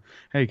morning.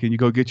 Hey, can you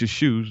go get your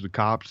shoes? The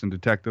cops and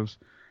detectives.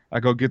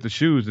 I go get the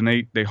shoes, and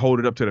they hold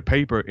it up to the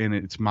paper, and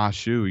it's my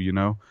shoe, you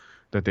know,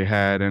 that they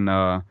had. And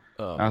I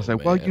was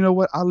like, well, you know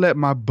what? I'll let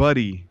my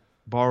buddy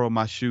borrow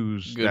my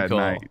shoes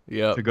night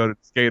to go to the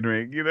skating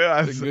rink. You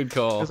know, good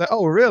call. I was like,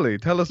 oh, really?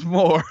 Tell us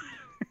more.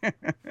 And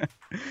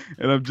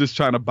I'm just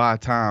trying to buy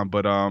time,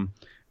 but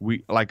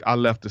I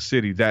left the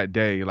city that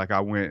day. Like I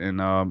went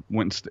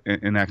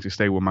and actually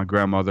stayed with my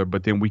grandmother.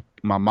 But then we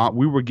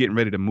were getting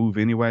ready to move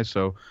anyway,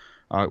 so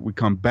we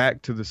come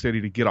back to the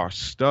city to get our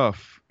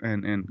stuff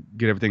and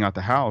get everything out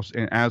the house.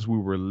 And as we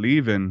were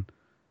leaving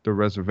the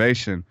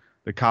reservation,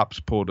 the cops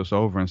pulled us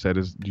over and said,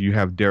 "Do you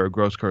have Derek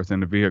Grosskurth in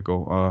the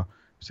vehicle?" I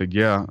said,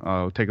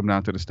 "Yeah." Take him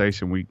down to the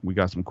station. We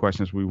got some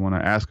questions we want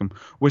to ask him,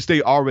 which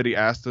they already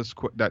asked us.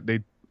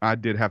 I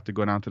did have to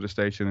go down to the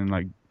station and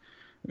like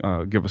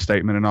give a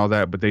statement and all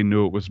that, but they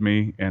knew it was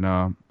me.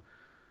 And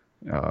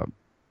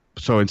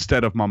so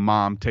instead of my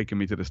mom taking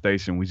me to the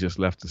station, we just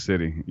left the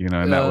city. You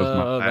know, and that was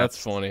my that's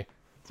funny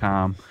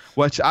time.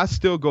 Which I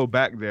still go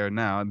back there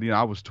now. You know,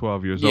 I was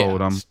 12 years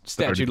old. I'm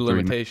statute of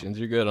limitations.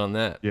 You're good on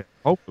that. Yeah,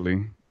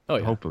 hopefully. Oh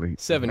yeah. Hopefully.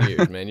 7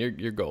 years, man.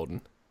 You're golden.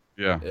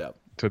 Yeah.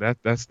 So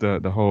that's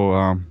the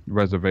whole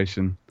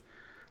reservation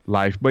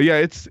life. But yeah,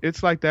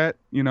 it's like that,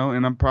 you know.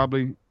 And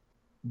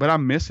but I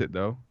miss it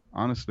though,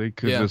 honestly,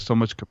 because there's so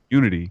much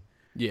community.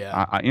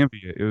 Yeah. I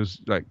envy it. It was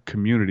like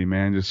community,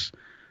 man. Just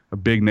a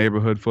big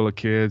neighborhood full of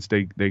kids.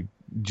 They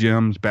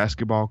gyms,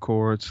 basketball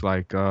courts,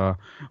 like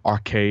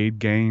arcade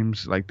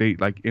games. Like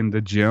in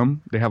the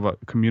gym, they have a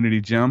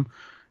community gym.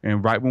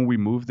 And right when we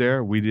moved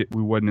there, we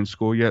wasn't in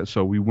school yet,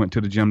 so we went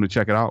to the gym to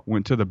check it out.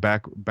 Went to the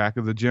back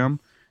of the gym,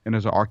 and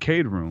there's an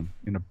arcade room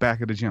in the back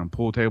of the gym,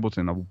 pool tables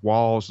and the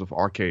walls of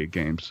arcade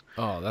games.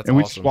 Oh, that's and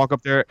we just walk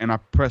up there, and I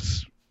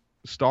press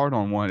start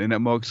on one, and that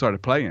mug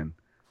started playing.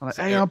 I'm like,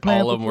 hey, I'm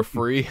playing. All of them were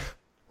free.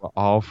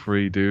 All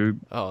free,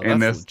 dude. Oh,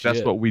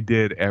 that's what we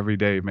did every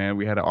day, man.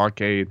 We had an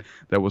arcade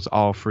that was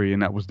all free,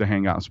 and that was the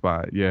hangout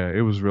spot. Yeah,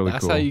 it was really cool.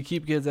 That's how you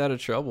keep kids out of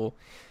trouble.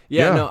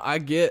 Yeah, no, I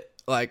get,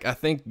 like, I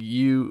think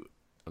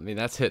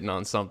that's hitting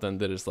on something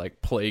that is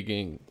like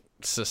plaguing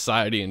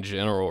society in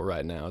general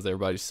right now, is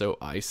everybody's so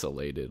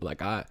isolated.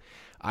 Like I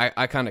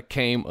kind of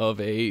came of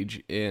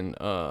age in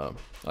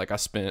like I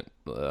spent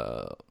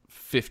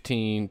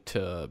 15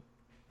 to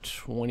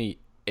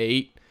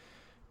 28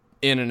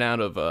 in and out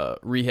of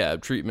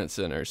rehab treatment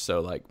centers.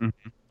 So like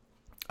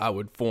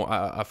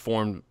I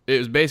formed, it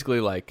was basically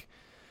like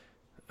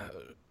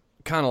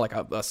kind of like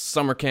a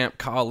summer camp,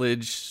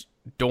 college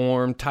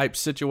dorm type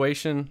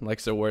situation. Like,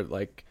 so where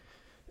like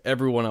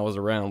everyone I was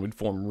around would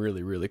form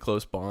really, really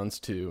close bonds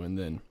to. And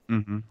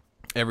then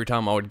every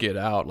time I would get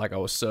out, like I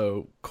was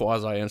so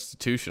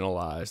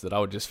quasi-institutionalized that I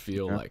would just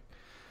feel like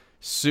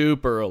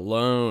super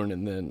alone.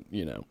 And then,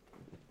 you know.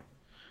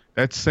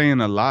 That's saying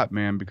a lot,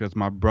 man, because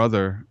my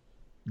brother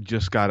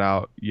just got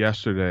out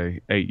yesterday,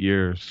 8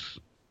 years.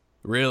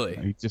 Really?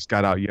 He just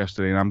got out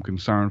yesterday, and I'm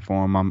concerned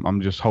for him.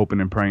 I'm just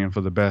hoping and praying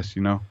for the best,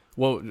 you know.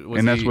 Well,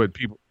 and that's what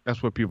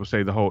people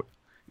say, the whole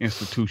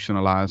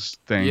institutionalized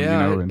thing, you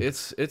know. And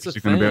it's a you're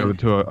thing. Gonna be able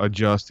to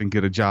adjust and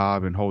get a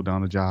job and hold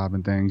down a job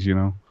and things, you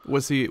know.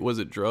 Was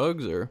it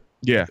drugs or?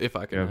 Yeah. If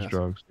I can ask. It was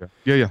drugs.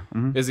 Yeah.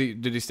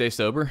 Mm-hmm. Did he stay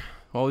sober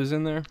while he's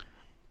in there?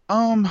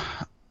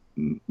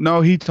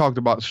 No, he talked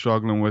about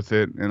struggling with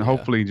it, and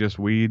hopefully just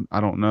weed.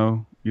 I don't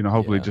know.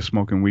 Hopefully just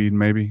smoking weed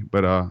maybe.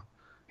 But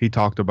he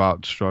talked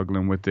about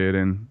struggling with it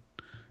and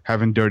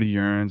having dirty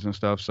urines and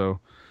stuff. So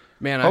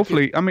man,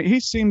 hopefully, I mean, he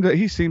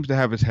seems to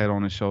have his head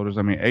on his shoulders.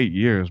 I mean, 8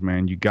 years,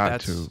 man. You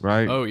got to,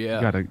 right? Oh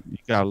yeah. You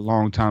got a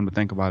long time to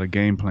think about a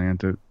game plan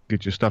to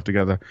get your stuff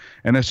together.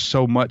 And there's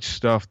so much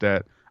stuff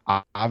that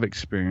I've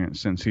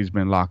experienced since he's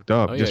been locked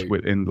up,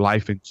 in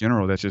life in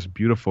general. That's just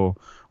beautiful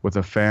with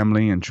a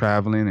family and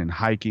traveling and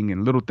hiking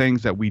and little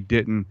things that we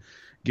didn't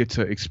get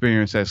to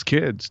experience as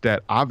kids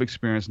that I've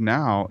experienced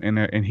now,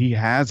 and he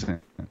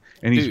hasn't,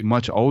 and he's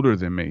much older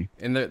than me.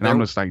 And I'm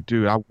just like,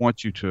 dude, I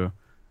want you to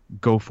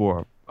go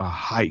for a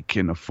hike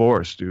in the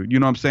forest, dude. You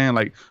know what I'm saying?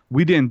 Like,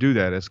 we didn't do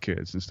that as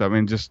kids and stuff,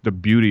 and just the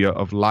beauty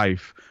of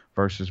life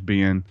versus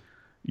being,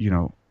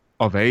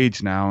 of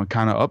age now and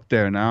kind of up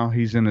there now.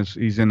 He's in his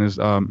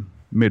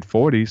mid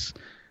 40s,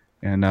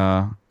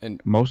 and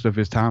most of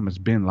his time has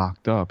been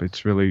locked up.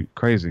 It's really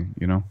crazy,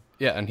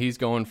 Yeah, and he's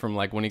going from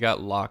like when he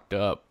got locked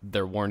up,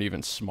 there weren't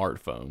even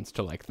smartphones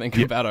to like think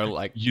about our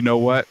like. You know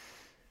what?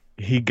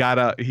 He got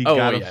a.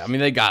 I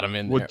mean, they got him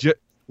in there.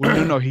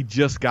 No, he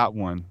just got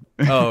one.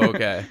 Oh,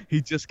 okay.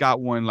 He just got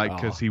one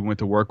because he went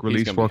to work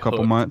release for a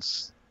couple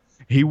months.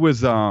 He was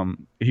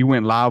he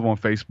went live on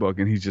Facebook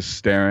and he's just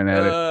staring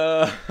at it,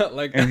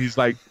 and he's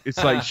like,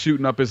 it's like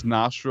shooting up his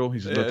nostril.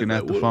 He's looking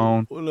at the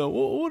phone.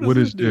 What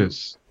is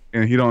this?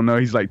 And he don't know.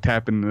 He's like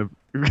tapping the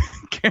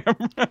camera.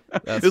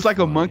 It's like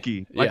funny. A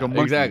monkey, like a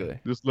monkey, exactly.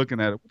 Just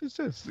looking at it. What is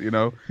this?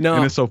 No.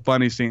 And it's so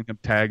funny seeing him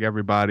tag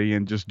everybody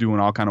and just doing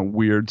all kind of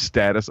weird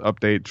status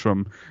updates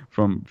from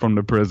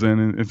the prison,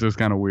 and it's just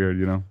kind of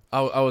weird,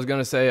 I was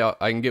gonna say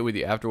I can get with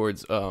you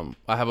afterwards. I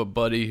have a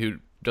buddy who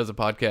does a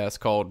podcast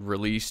called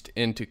Released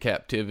into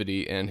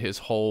Captivity, and he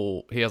has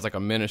like a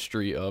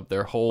ministry of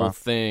their whole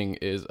thing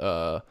is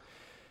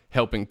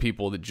helping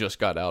people that just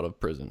got out of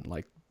prison.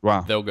 Like,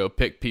 they'll go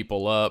pick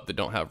people up that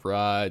don't have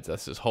rides.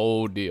 That's his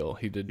whole deal.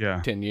 He did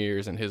 10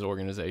 years in his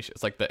organization.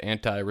 It's like the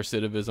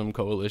Anti-Recidivism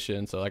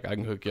Coalition. So like I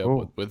can hook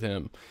you up with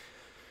him.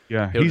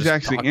 Yeah, he's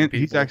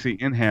actually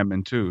in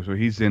Hammond too. So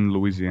he's in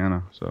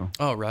Louisiana. So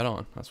right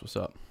on. That's what's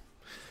up.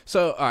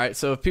 So all right.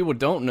 So if people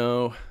don't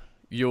know,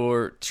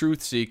 you're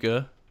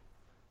Truthseekah,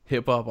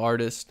 hip hop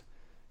artist,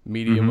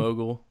 media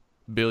mogul,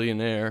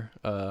 billionaire.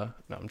 No,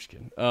 I'm just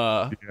kidding.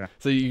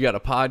 So you got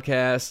a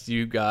podcast.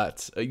 You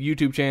got a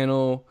YouTube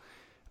channel.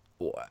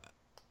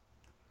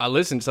 I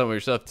listen to some of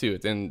your stuff too,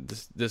 and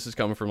this is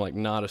coming from like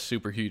not a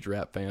super huge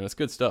rap fan. It's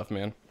good stuff,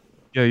 man.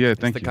 Yeah,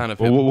 thank you. Kind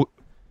of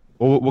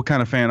what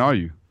kind of fan are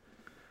you?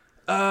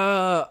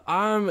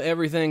 I'm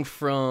everything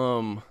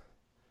from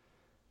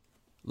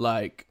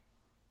like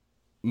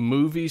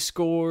movie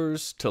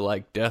scores to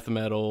like death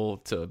metal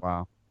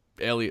to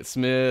Elliott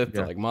Smith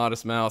to like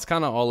Modest Mouse,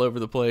 kind of all over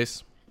the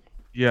place.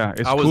 Yeah,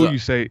 it's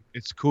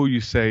cool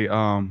you say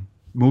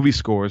movie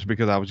scores,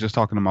 because I was just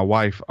talking to my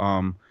wife.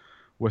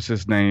 What's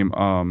his name?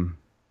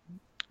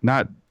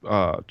 Not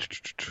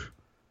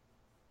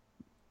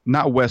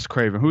Wes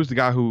Craven. Who's the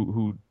guy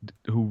who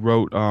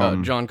wrote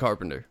John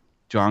Carpenter.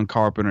 John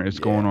Carpenter is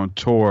going on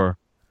tour.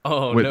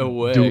 Oh, no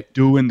way.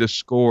 Doing the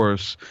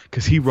scores,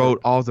 because he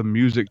wrote all the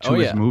music to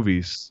his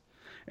movies.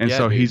 And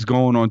so he's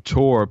going on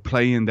tour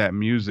playing that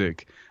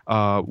music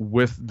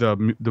with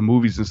the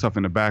movies and stuff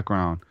in the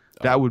background.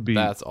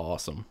 That's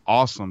awesome.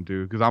 Awesome,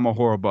 dude, because I'm a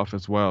horror buff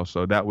as well.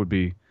 So that would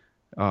be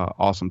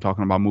awesome,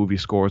 talking about movie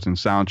scores and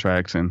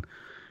soundtracks and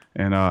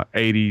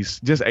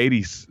 80s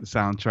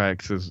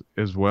soundtracks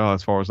as well,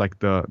 as far as like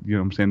the,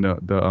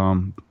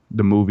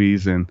 the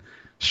movies and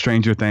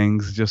Stranger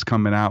Things just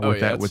coming out with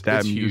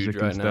that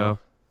music and stuff.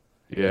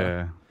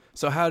 Yeah.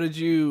 So how did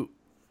you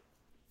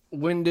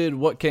get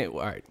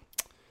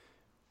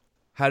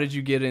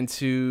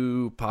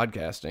into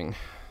podcasting?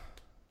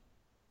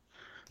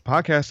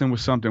 Podcasting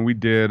was something we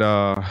did,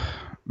 I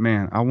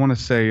want to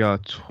say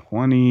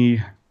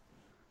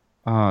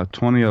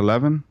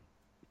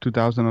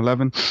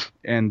 2011,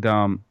 and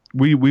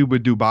we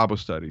would do Bible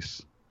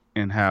studies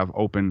and have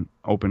open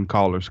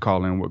callers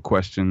call in with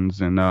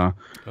questions and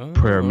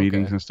prayer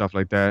meetings and stuff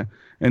like that.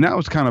 And that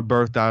was kind of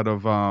birthed out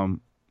of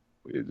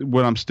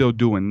what I'm still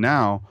doing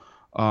now,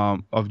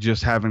 of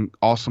just having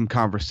awesome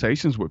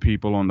conversations with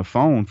people on the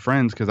phone,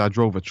 friends, because I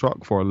drove a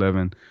truck for a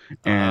living,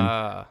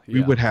 and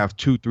we would have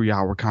 2-3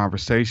 hour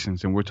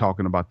conversations, and we're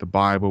talking about the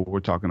Bible,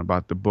 we're talking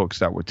about the books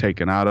that were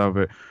taken out of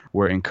it,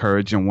 we're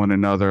encouraging one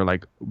another,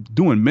 like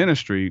doing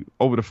ministry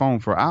over the phone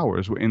for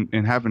hours,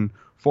 and having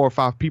 4 or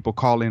 5 people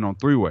call in on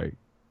three-way.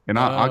 And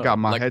I got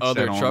my headset on.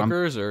 Other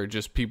truckers or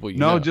just people you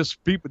know? No,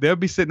 just people. They'll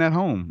be sitting at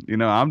home.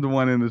 I'm the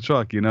one in the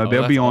truck.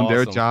 They'll be on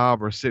their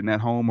job or sitting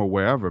at home or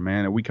wherever,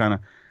 man. And we kind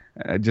of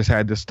just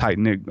had this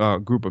tight-knit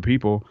group of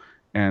people.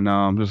 And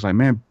just like,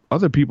 man,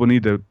 other people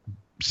need to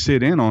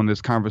sit in on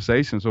this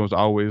conversation. So it's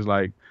always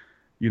like,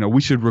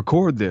 we should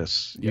record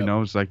this.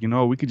 It's like,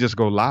 we could just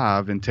go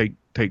live and take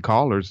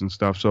callers and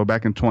stuff. So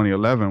back in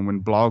 2011, when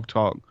Blog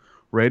Talk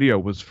Radio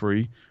was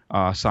free,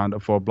 signed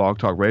up for a Blog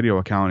Talk Radio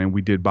account, and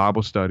we did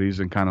Bible studies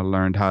and kind of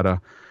learned how to,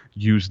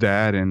 use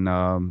that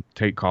and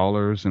take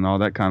callers and all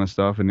that kind of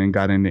stuff, and then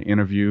got into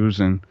interviews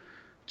and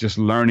just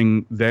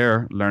learning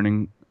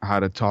how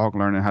to talk,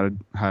 learning how to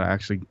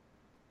actually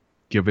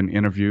give an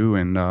interview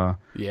and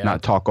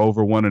not talk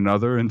over one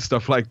another and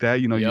stuff like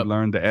that. You know, you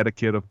learn the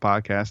etiquette of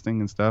podcasting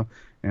and stuff.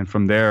 And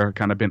from there,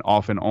 kind of been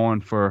off and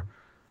on for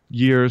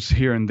years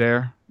here and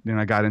there. Then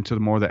I got into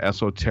more the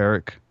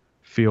esoteric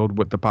field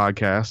with the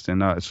podcast,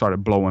 and it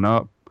started blowing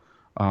up,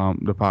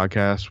 the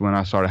podcast, when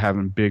I started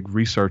having big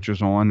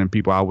researchers on and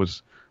people I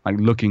was like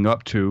looking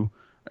up to,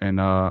 and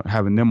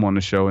having them on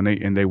the show,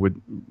 and they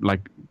would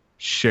like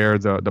share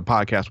the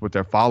podcast with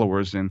their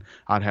followers, and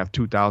I'd have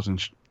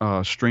 2,000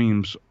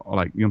 streams,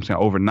 like, you know what I'm saying,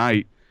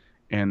 overnight,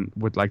 and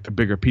with like the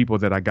bigger people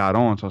that I got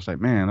on. So I was like,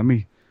 man, let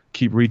me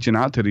keep reaching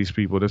out to these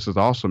people. This is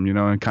awesome, you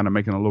know, and kind of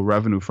making a little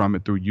revenue from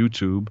it through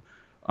YouTube.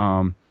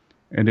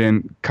 And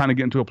then kind of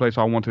getting to a place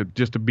where I wanted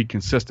just to be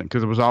consistent,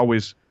 because it was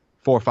always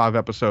 4 or 5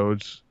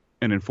 episodes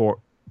and then 4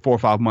 or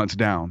 5 months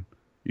down,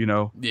 you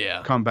know,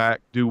 come back,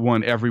 do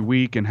one every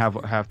week, and have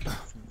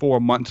 4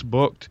 months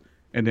booked,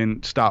 and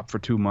then stop for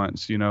 2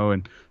 months, you know.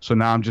 And so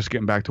now I'm just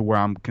getting back to where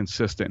I'm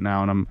consistent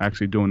now, and I'm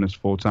actually doing this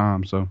full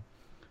time. So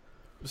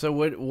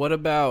what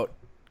about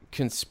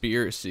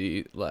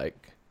conspiracy?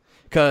 Like,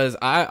 because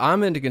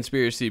I'm into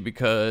conspiracy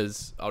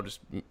because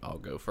I'll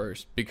go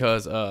first,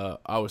 because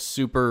I was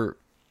super,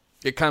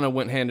 it kind of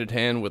went hand in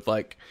hand with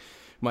like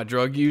my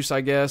drug use,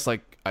 I guess.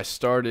 Like, I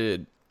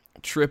started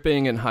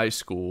tripping in high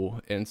school,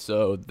 and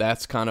so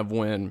that's kind of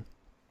when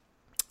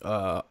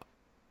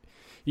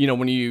you know,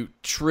 when you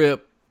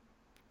trip,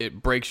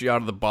 it breaks you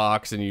out of the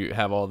box, and you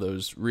have all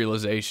those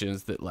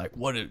realizations that, like,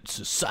 what is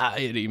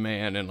society,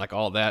 man, and like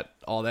all that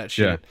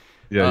shit.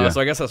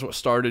 So I guess that's what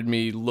started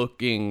me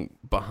looking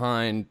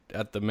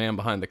at the man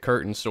behind the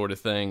curtain sort of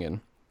thing.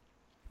 And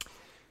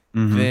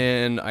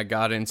then I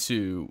got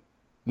into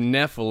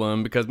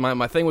Nephilim, because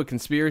my thing with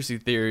conspiracy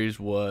theories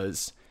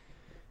was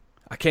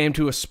I came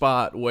to a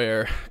spot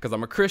where, because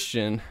I'm a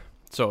Christian,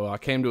 so I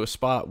came to a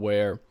spot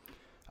where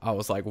I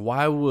was like,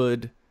 why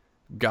would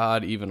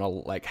God even,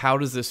 like, how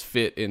does this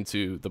fit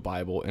into the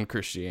Bible and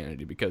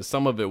Christianity? Because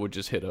some of it would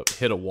just hit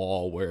a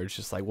wall where it's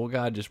just like, well,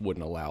 God just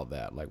wouldn't allow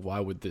that. Like, why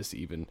would this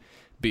even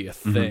be a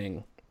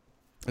thing?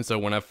 And so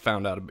when I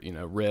found out, you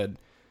know, read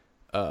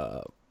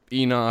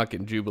Enoch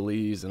and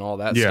Jubilees and all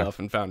that stuff,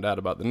 and found out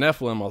about the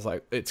Nephilim, I was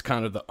like, it's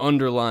kind of the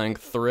underlying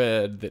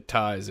thread that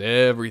ties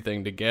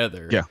everything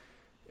together. Yeah.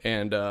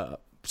 And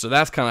so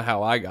that's kind of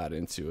how I got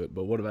into it.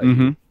 But what about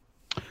you?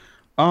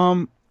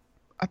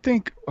 I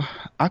think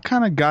I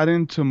kind of got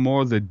into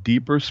more of the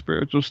deeper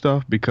spiritual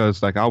stuff,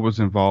 because like I was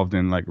involved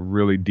in like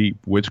really deep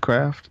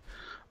witchcraft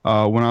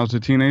when I was a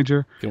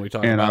teenager. Can we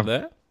talk about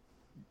that?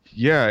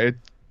 Yeah,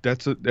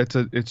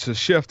 it's a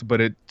shift, but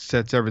it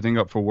sets everything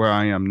up for where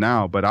I am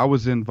now. But I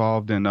was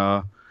involved in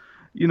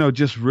you know,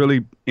 just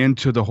really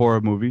into the horror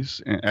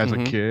movies as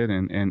a kid,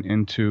 and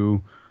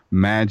into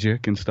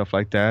magic and stuff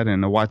like that.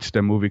 And I watched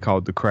a movie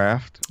called The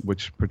Craft,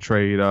 which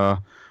portrayed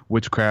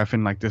witchcraft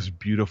in like this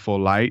beautiful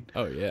light.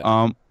 Oh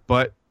yeah.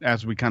 But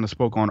as we kind of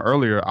spoke on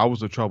earlier, I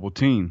was a troubled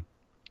teen,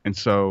 and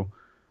so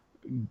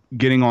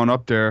getting on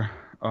up there,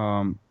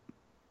 I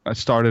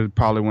started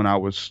probably when I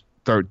was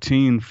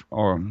 13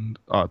 or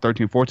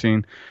 13,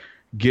 14,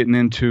 getting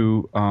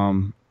into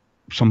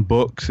some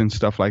books and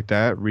stuff like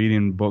that,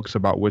 reading books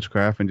about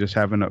witchcraft, and just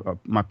having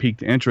my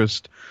piqued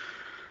interest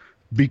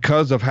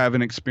because of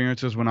having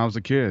experiences when I was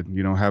a kid,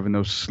 you know, having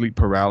those sleep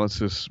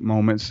paralysis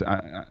moments,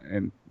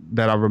 and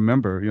that I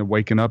remember, you know,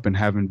 waking up and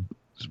having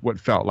what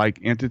felt like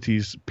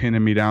entities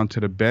pinning me down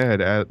to the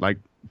bed at like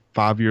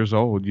 5 years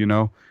old, you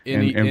know,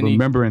 and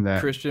remembering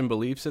that. Christian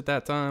beliefs at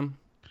that time?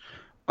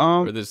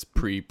 Or this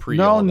pre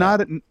no, all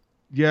not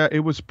yeah, it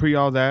was pre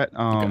all that.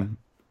 Okay.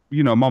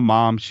 You know, my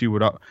mom, she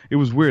would, it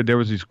was weird. There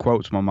was these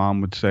quotes my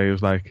mom would say. It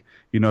was like,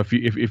 you know,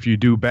 if you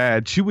do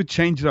bad, she would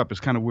change it up. It's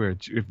kind of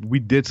weird. If we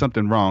did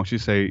something wrong,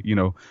 she'd say, you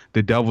know,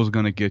 the devil's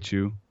going to get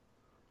you.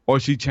 Or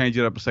she'd change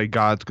it up and say,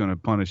 God's going to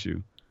punish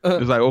you.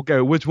 It's like,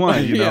 okay, which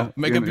one? You know,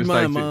 make up your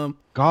mind, like, Mom.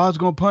 God's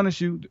going to punish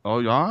you.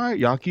 Oh, all right.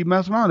 Y'all keep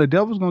messing around. The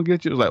devil's going to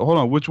get you. It's like, hold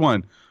on, which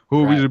one?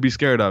 Who are we to be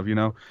scared of, you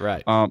know?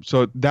 Right.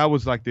 So that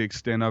was like the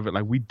extent of it.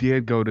 Like, we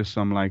did go to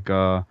some like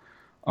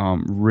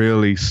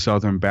really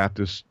Southern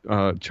Baptist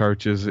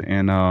churches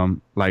in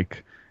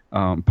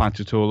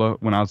Ponchatoula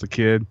when I was a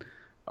kid.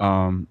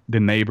 The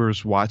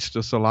neighbors watched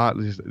us a lot,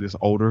 this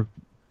older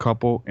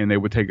couple, and they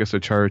would take us to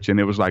church, and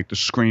it was like the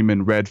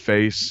screaming red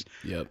face,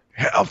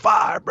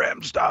 hellfire,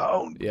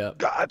 brimstone,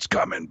 God's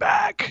coming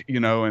back, you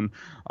know, and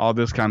all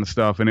this kind of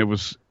stuff. And it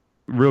was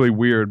really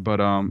weird,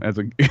 but as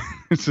a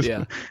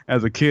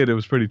kid, it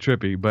was pretty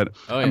trippy. But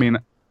I mean,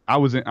 I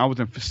was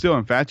still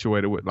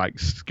infatuated with like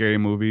scary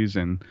movies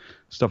and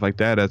stuff like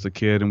that as a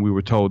kid, and we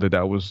were told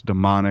that was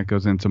demonic. I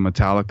was into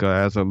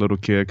Metallica as a little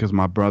kid because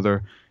my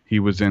brother, he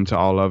was into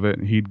all of it.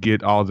 He'd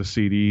get all the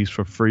CDs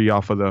for free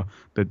off of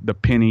the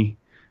penny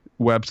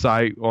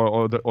website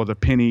or the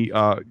penny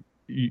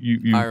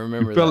I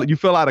remember you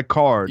fill out a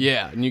card.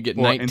 Yeah, and you get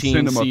and 19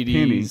 send him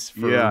CDs.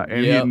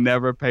 and he'd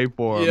never pay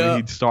for them. And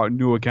he'd start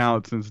new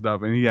accounts and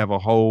stuff, and he'd have a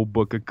whole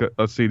book of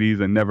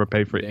CDs and never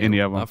pay for any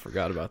of them. I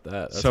forgot about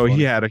that. So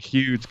he had a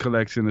huge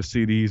collection of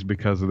CDs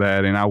because of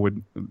that, and I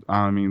would,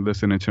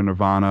 listening to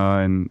Nirvana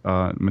and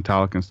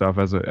Metallica and stuff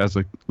as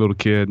a little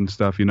kid and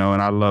stuff, and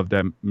I loved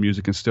that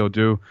music and still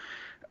do.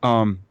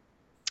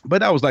 But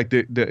that was like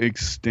the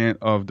extent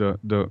of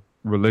the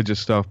religious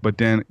stuff. But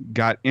then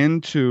got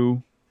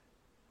into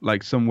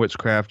like some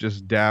witchcraft,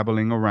 just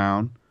dabbling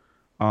around.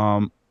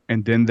 And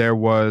then there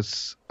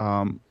was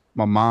my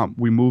mom.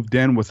 We moved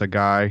in with a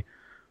guy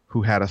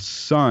who had a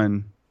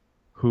son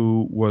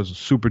who was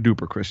super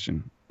duper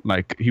Christian.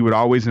 Like he would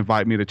always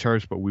invite me to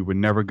church, but we would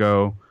never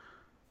go.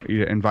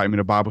 He'd invite me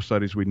to Bible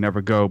studies, we'd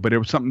never go. But there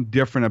was something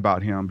different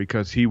about him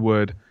because he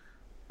would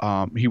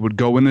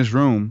go in his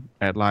room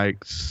at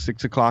like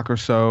 6 o'clock or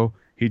so.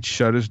 He'd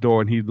shut his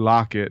door and he'd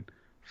lock it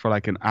for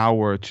like an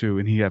hour or two,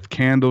 and he'd have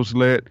candles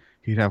lit.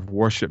 He'd have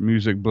worship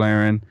music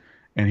blaring,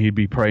 and he'd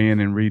be praying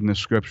and reading the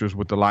scriptures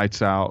with the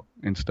lights out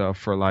and stuff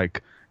for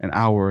like an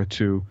hour or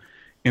two.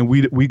 And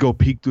we go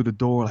peek through the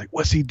door, like,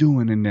 what's he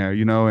doing in there,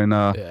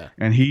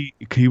 And he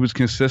was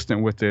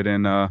consistent with it,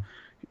 and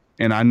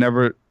I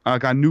never,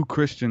 like, I knew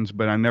Christians,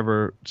 but I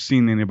never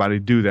seen anybody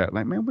do that.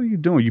 Like, man, what are you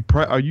doing?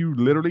 Are you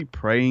literally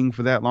praying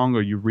for that long? Or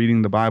are you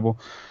reading the Bible?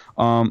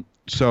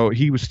 So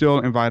he would still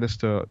invite us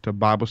to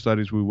Bible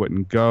studies. We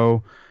wouldn't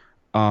go.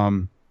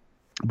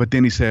 But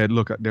then he said,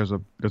 look, there's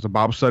a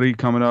Bible study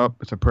coming up.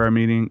 It's a prayer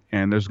meeting,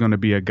 and there's going to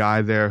be a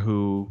guy there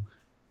who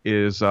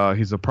is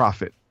he's a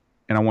prophet,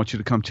 and I want you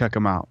to come check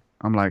him out.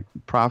 I'm like,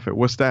 prophet?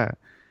 What's that?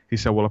 He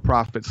said, well, a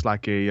prophet's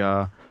like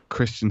a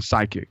Christian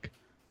psychic.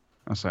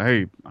 I said,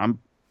 hey, I'm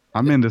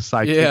into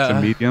psychics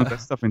and mediums.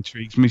 That stuff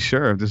intrigues me.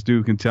 Sure, if this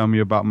dude can tell me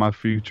about my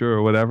future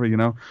or whatever,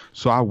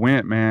 So I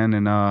went, man,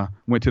 and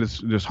went to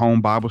this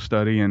home Bible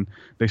study, and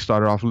they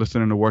started off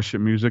listening to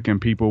worship music, and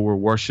people were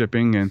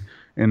worshiping and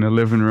in the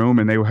living room,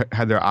 and they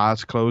had their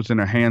eyes closed and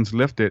their hands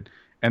lifted.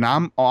 And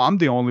I'm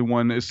the only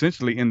one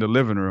essentially in the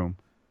living room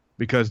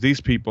because these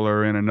people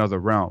are in another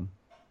realm.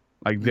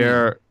 Like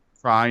they're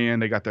crying,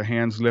 they got their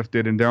hands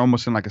lifted, and they're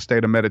almost in like a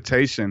state of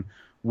meditation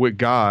with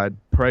God,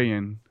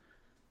 praying.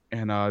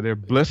 And they're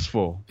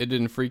blissful. It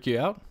didn't freak you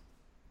out?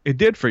 It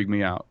did freak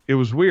me out. It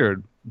was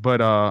weird,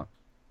 but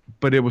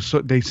it was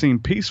they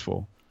seemed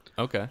peaceful.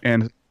 Okay.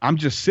 And I'm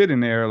just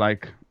sitting there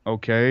like,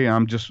 okay,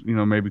 I'm just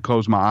maybe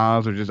close my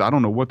eyes or just I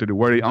don't know what to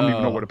do. I don't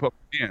even know where to put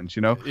my hands.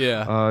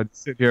 Yeah.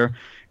 Sit here,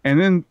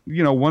 and then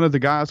one of the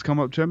guys come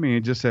up to me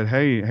and just said,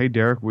 hey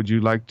Derek, would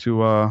you like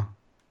to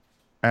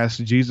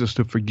ask Jesus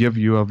to forgive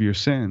you of your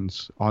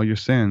sins, all your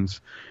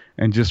sins?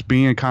 And just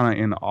being kind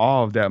of in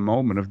awe of that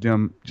moment of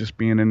them just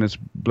being in this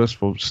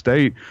blissful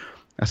state,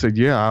 I said,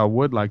 yeah, I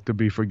would like to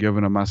be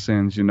forgiven of my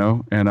sins,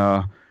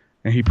 And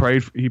he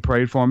prayed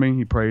for me.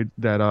 He prayed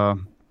that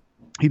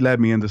he led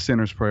me in the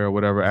sinner's prayer or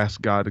whatever,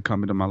 asked God to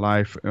come into my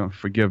life,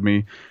 forgive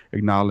me,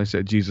 acknowledge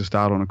that Jesus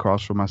died on the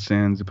cross for my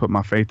sins, and put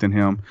my faith in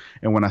him.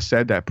 And when I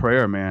said that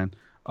prayer, man,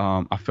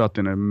 I felt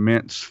an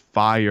immense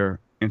fire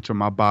enter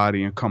my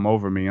body and come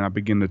over me, and I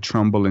began to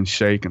tremble and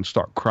shake and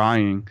start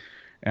crying.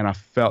 And I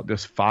felt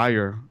this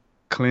fire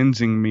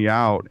cleansing me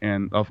out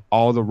and of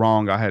all the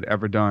wrong I had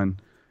ever done.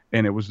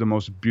 And it was the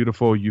most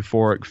beautiful,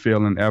 euphoric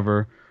feeling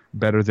ever,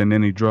 better than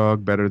any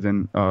drug, better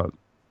than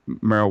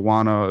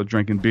marijuana or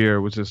drinking beer.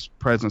 It was this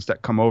presence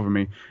that come over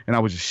me. And I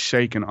was just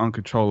shaking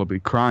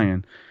uncontrollably,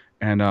 crying.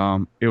 And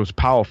it was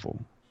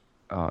powerful.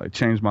 It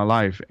changed my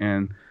life.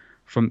 And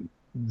from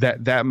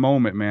that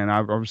moment, man, I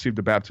received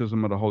the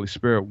baptism of the Holy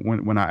Spirit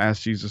when I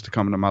asked Jesus to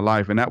come into my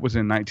life. And that was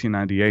in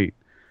 1998.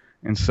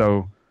 And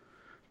so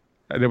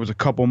there was a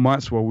couple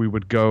months where we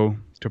would go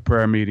to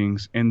prayer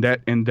meetings, and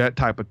that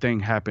type of thing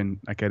happened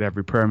like at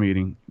every prayer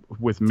meeting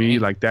with me.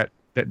 Like that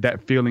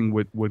feeling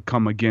would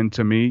come again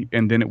to me,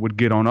 and then it would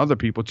get on other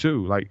people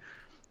too. Like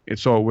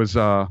so it was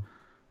and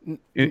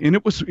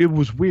it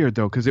was weird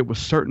though, because it was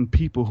certain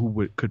people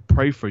who could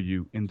pray for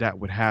you, and that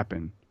would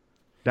happen.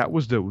 That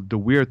was the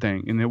weird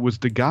thing. And it was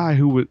the guy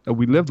who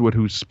we lived with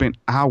who spent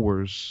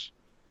hours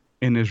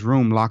in his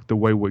room locked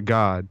away with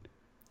God.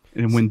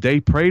 And when they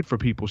prayed for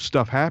people,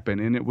 stuff happened.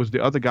 And it was the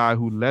other guy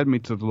who led me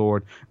to the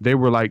Lord. They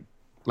were like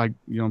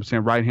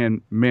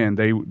right-hand men.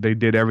 They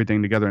did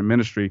everything together in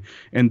ministry.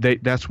 And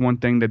that's one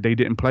thing that they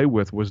didn't play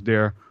with was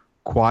their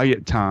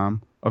quiet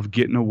time of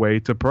getting away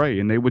to pray.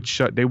 And they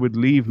would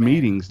leave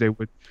meetings. They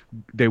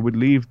would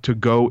leave to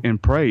go and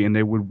pray. And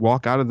they would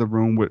walk out of the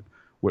room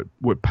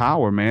with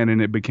power, man.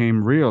 And it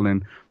became real.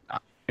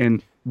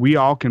 And we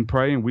all can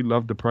pray and we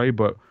love to pray,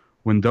 but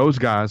when those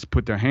guys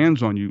put their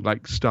hands on you,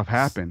 like stuff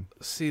happened.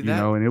 See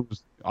that, and it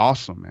was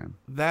awesome, man.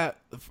 That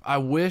I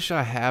wish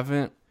I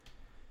haven't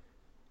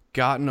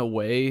gotten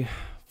away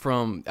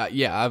from.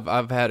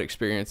 I've had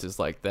experiences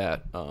like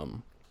that,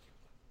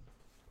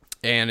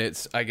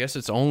 and I guess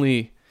it's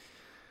only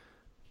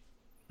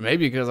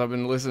maybe because I've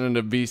been listening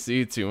to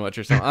BC too much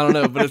or something. I don't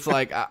know, but it's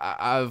like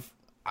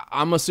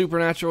I'm a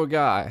supernatural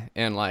guy,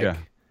 and like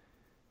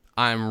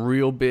I'm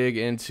real big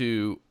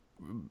into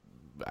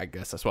I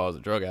guess that's why I was a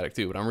drug addict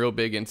too, but I'm real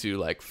big into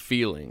like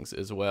feelings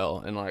as well.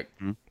 And like,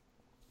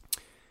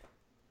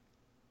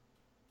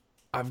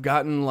 I've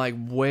gotten like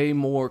way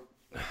more,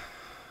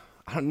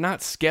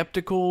 not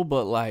skeptical,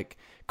 but like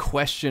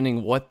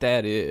questioning what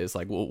that is,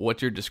 like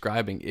what you're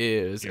describing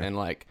is. And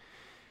like,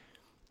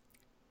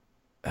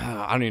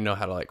 I don't even know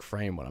how to like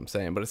frame what I'm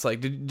saying, but it's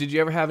like, did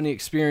you ever have any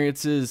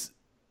experiences?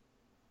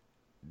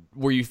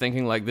 Were you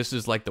thinking like this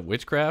is like the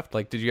witchcraft?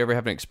 Like, did you ever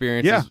have an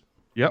experience? Yeah.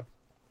 Yep.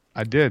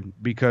 I did,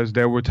 because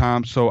there were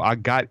times. So I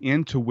got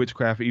into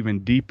witchcraft even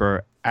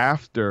deeper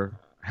after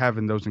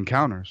having those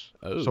encounters.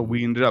 Oh. So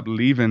we ended up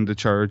leaving the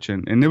church,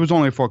 and it was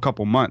only for a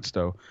couple months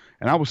though.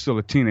 And I was still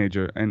a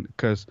teenager, and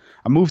because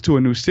I moved to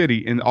a new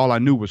city, and all I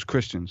knew was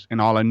Christians,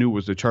 and all I knew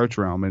was the church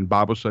realm and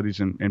Bible studies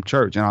and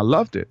church, and I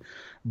loved it.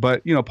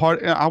 But you know,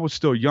 I was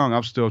still young. I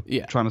was still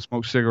trying to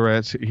smoke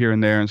cigarettes here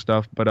and there and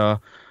stuff. But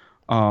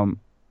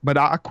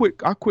I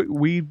quit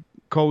weed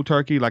cold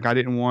turkey. Like, I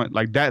didn't want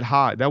like that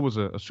high. That was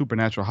a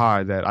supernatural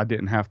high that I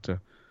didn't have to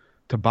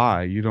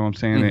buy. You know what I'm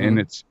saying? Mm-hmm. And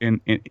it's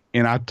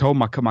and I told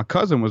my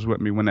cousin was with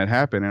me when that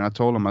happened, and I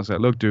told him, I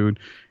said, look, dude,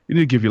 you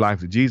need to give your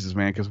life to Jesus,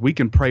 man, because we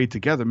can pray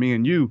together, me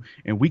and you,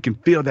 and we can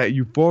feel that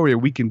euphoria.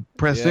 We can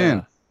press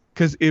in,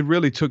 because it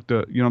really took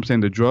the, you know what I'm saying,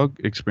 the drug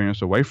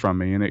experience away from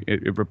me, and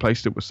it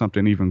replaced it with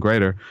something even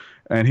greater.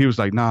 And he was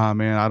like, nah,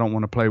 man, I don't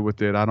want to play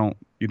with it. I don't,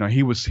 you know,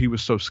 he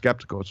was so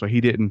skeptical, so he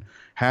didn't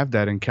have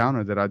that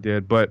encounter that I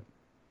did. But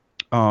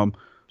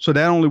so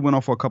that only went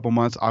on for a couple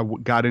months. I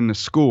got into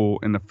school,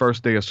 and the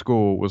first day of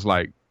school was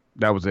like,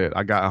 that was it.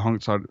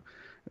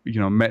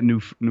 Met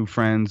new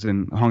friends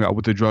and hung out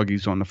with the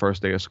druggies on the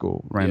first day of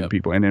school, random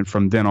people. And then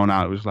from then on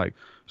out, it was like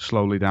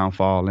slowly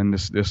downfall. And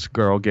this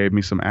girl gave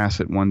me some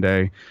acid one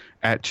day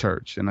at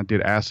church, and I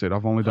did acid.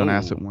 I've only done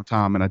acid one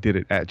time, and I did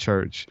it at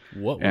church.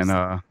 What was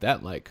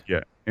that like?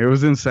 Yeah, it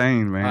was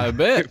insane, man. I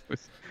bet.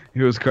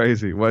 It was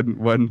crazy.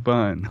 Wasn't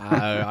fun.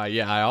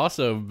 I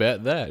also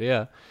bet that.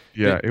 Yeah.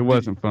 Yeah, it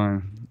wasn't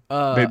fun.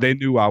 They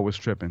knew I was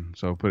tripping,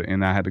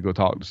 and I had to go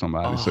talk to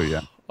somebody. So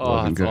yeah,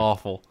 that's good.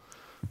 Awful.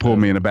 Pulled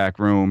me in the back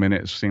room, and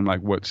it seemed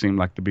like what seemed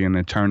like to be an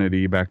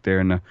eternity back there.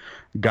 And the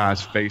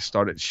guy's face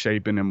started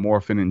shaping and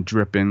morphing and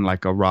dripping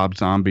like a Rob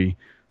Zombie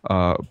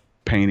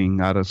painting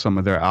out of some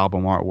of their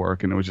album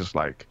artwork. And it was just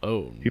like,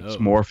 he was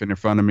morphing in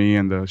front of me,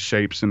 and the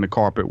shapes in the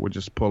carpet were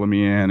just pulling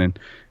me in, and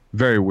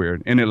very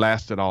weird. And it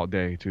lasted all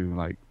day too,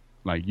 like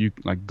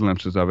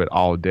glimpses of it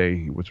all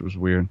day, which was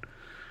weird.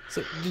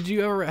 So did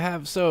you ever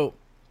have? So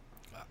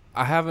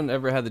I haven't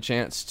ever had the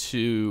chance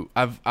to.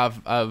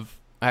 I've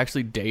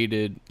actually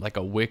dated like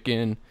a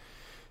Wiccan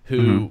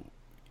who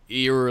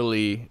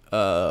eerily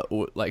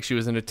like she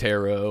was into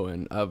tarot,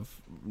 and I've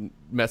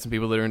met some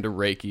people that are into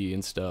Reiki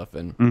and stuff,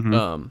 and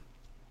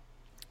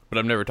but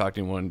I've never talked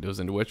to anyone that was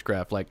into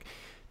witchcraft. Like,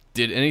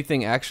 did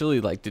anything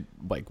actually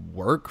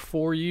work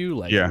for you?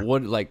 Like,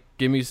 what? Like,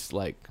 give me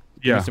some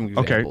examples.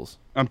 Okay,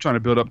 I'm trying to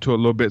build up to it a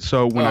little bit.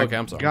 So when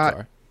I'm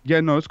sorry. Yeah,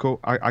 no, it's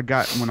cool. When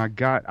I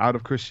got out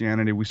of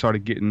Christianity, we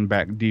started getting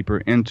back deeper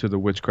into the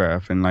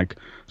witchcraft and like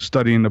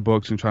studying the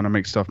books and trying to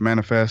make stuff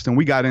manifest. And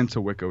we got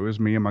into Wicca. It was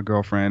me and my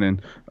girlfriend and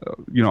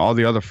all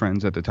the other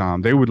friends at the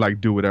time. They would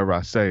like do whatever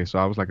I say. So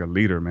I was like a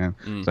leader, man.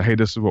 So hey,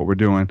 this is what we're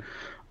doing.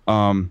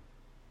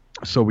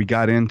 So we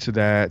got into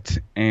that,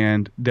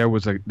 and there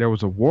was a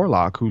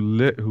warlock who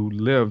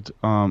lived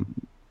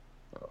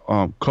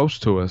close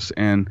to us,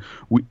 and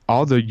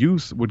all the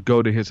youth would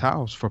go to his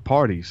house for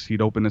parties. He'd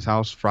open his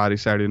house Friday,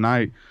 Saturday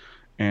night,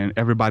 and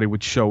everybody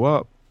would show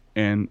up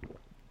and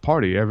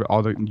party.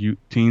 All the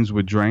teens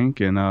would drink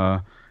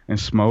and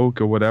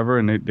smoke or whatever,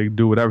 and they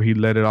do whatever. He'd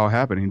let it all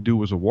happen. And dude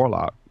was a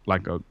warlock,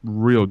 like a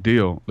real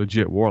deal,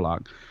 legit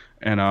warlock,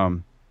 and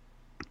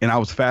I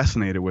was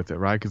fascinated with it,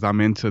 right? Because I'm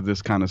into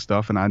this kind of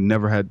stuff, and I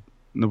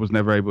was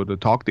never able to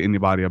talk to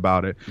anybody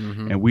about it.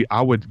 And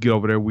I would get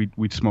over there,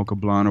 we'd smoke a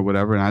blunt or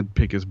whatever, and I'd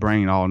pick his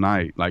brain all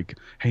night. Like,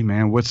 hey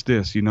man, what's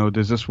this?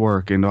 Does this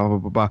work? And blah, blah,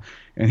 blah, blah.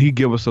 And he'd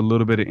give us a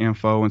little bit of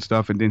info and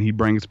stuff, and then he'd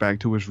bring us back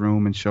to his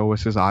room and show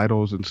us his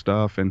idols and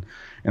stuff. And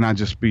I'd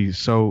just be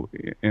so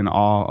in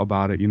awe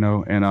about it,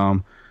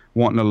 and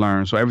wanting to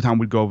learn. So every time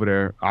we'd go over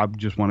there, I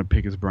just want to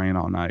pick his brain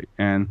all night.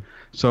 And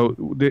so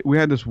we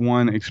had this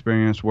one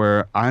experience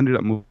where I ended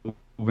up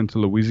moving to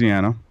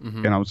Louisiana,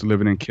 and I was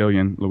living in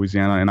Killian,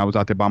 Louisiana, and I was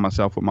out there by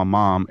myself with my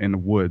mom in the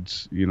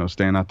woods,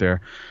 staying out there.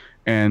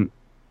 And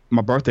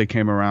my birthday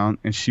came around,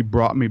 and she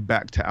brought me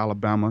back to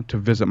Alabama to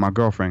visit my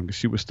girlfriend, because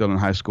she was still in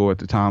high school at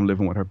the time,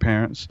 living with her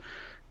parents.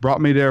 Brought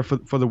me there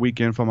for the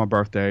weekend for my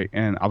birthday,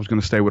 and I was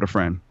going to stay with a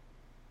friend.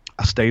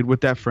 I stayed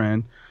with that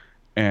friend,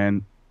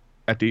 and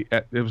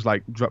it was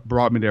like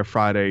brought me there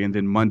Friday, and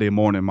then Monday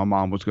morning my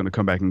mom was going to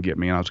come back and get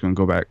me, and I was going to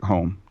go back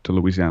home to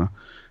Louisiana.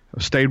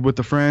 I stayed with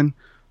the friend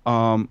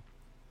for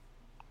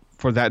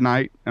that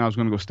night, and I was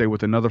going to go stay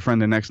with another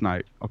friend the next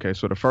night. Okay,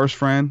 so the first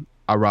friend,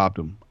 I robbed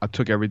him. I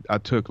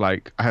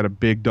had a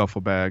big duffel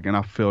bag, and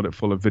I filled it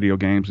full of video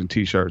games and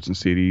t-shirts and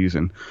CDs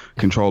and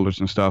controllers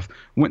and stuff.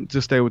 Went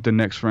to stay with the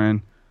next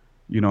friend,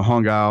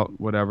 hung out,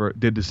 whatever,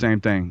 did the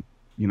same thing.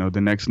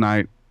 The next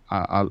night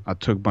I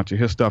took a bunch of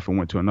his stuff and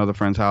went to another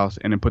friend's house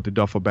and then put the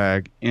duffel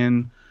bag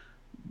in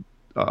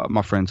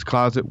my friend's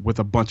closet with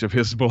a bunch of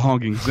his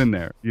belongings in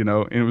there, and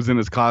it was in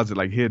his closet,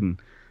 like hidden.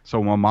 So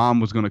when my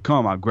mom was going to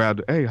come, I grabbed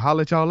it. Hey,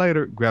 holla at y'all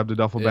later. Grab the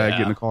duffel bag,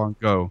 get in the car and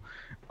go.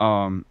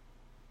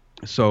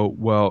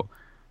 Well,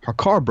 her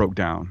car broke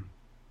down.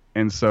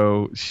 And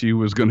so she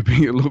was going to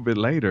be a little bit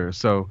later.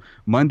 So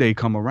Monday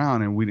come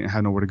around and we didn't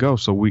have nowhere to go.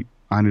 So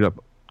I ended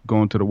up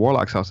going to the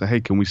Warlock's house. I said,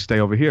 hey, can we stay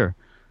over here?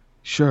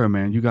 Sure,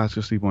 man. You guys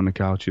can sleep on the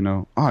couch,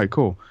 All right,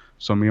 cool.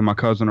 So me and my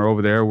cousin are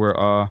over there.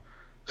 We're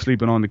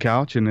sleeping on the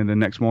couch. And then the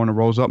next morning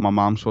rolls up. My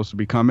mom's supposed to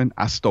be coming.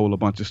 I stole a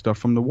bunch of stuff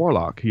from the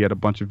Warlock. He had a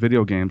bunch of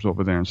video games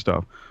over there and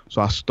stuff.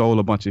 So I stole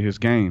a bunch of his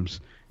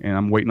games. And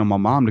I'm waiting on my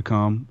mom to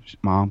come.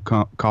 Mom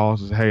calls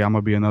and says, hey, I'm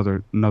going to be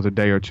another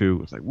day or two.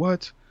 I was like,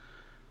 what?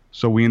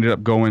 So we ended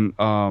up going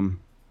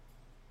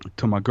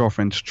to my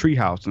girlfriend's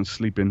treehouse and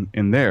sleeping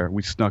in there.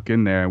 We snuck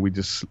in there and we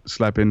just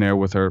slept in there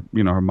with her,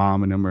 her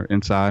mom and them are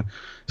inside.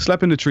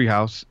 Slept in the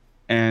treehouse,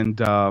 and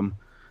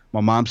my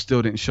mom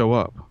still didn't show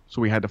up.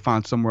 So we had to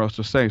find somewhere else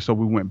to stay. So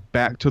we went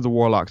back to the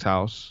Warlock's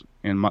house.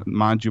 And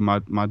mind you, my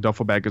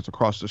duffel bag is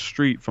across the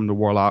street from the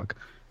Warlock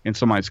in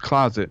somebody's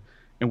closet.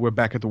 And we're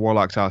back at the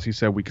Warlock's house. He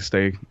said we could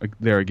stay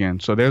there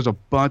again. So there's a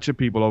bunch of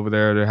people over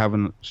there. They're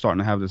starting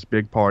to have this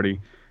big party.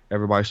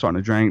 Everybody's starting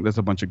to drink. There's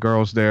a bunch of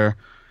girls there,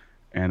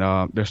 and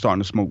they're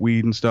starting to smoke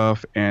weed and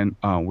stuff. And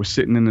we're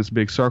sitting in this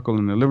big circle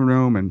in the living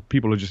room, and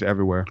people are just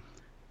everywhere.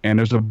 And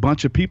there's a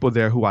bunch of people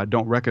there who I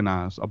don't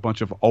recognize, a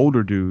bunch of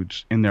older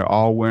dudes, and they're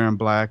all wearing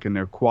black, and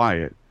they're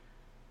quiet.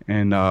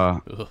 And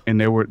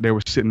they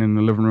were sitting in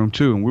the living room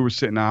too, and we were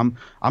sitting there.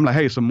 I'm like,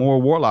 hey, some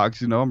more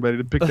Warlocks, I'm ready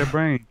to pick their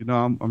brain,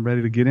 I'm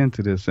ready to get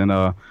into this.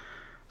 And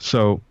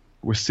so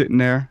we're sitting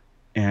there,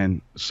 and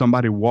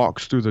somebody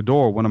walks through the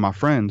door. One of my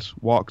friends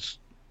walks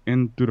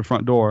in through the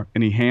front door,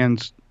 and he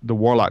hands the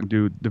Warlock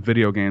dude the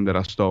video game that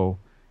I stole,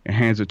 and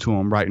hands it to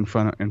him right in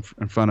front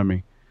of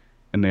me.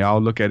 And they all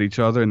look at each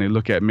other, and they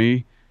look at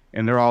me,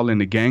 and they're all in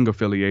the gang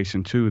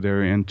affiliation too.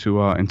 They're into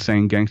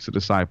Insane Gangster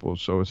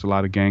Disciples, so it's a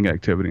lot of gang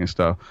activity and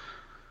stuff.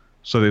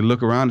 So they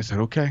look around and said,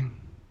 okay,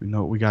 we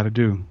know what we got to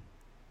do.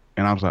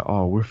 And I was like,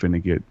 oh, we're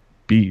finna get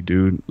beat,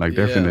 dude. Like,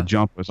 they're finna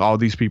jump us. All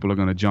these people are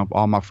gonna jump.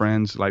 All my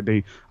friends,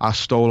 I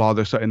stole all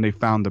their stuff, and they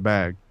found the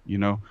bag,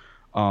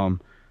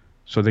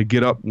 So they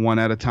get up one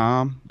at a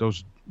time,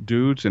 those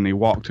dudes, and they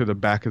walk to the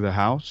back of the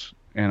house.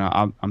 And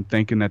I'm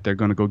thinking that they're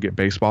going to go get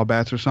baseball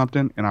bats or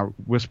something. And I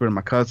whisper to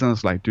my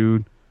cousins, like,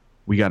 dude,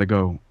 we got to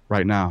go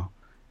right now.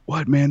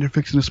 What, man? They're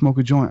fixing to smoke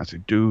a joint. I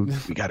said, dude,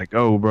 we got to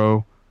go,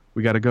 bro.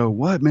 We got to go.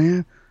 What,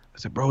 man? I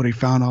said, bro, they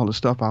found all the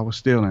stuff I was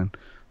stealing.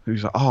 So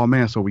he's like, oh,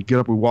 man. So we get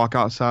up, we walk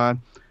outside.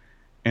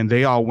 And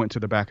they all went to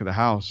the back of the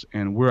house,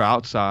 and we're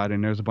outside,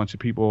 and there's a bunch of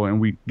people, and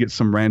we get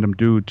some random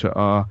dude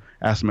to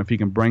ask him if he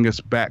can bring us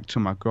back to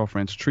my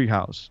girlfriend's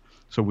treehouse.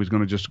 So we're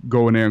going to just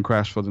go in there and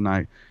crash for the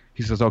night.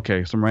 He says,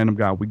 okay, some random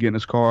guy. We get in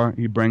his car.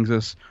 He brings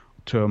us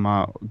to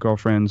my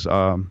girlfriend's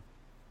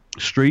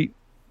street.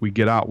 We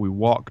get out. We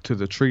walk to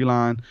the tree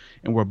line,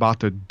 and we're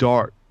about to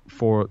dart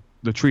for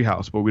the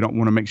treehouse, but we don't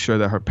want to make sure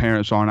that her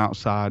parents aren't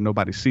outside.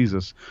 Nobody sees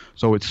us.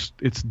 So it's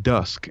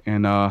dusk,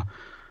 and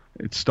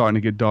it's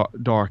starting to get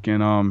dark,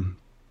 and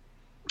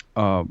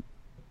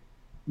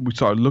we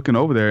start looking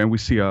over there, and we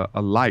see a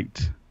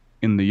light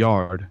in the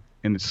yard,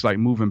 and it's like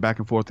moving back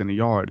and forth in the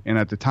yard. And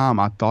at the time,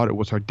 I thought it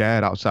was her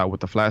dad outside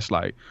with the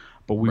flashlight,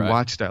 but we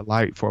watched that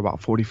light for about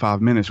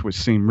 45 minutes, which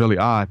seemed really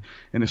odd.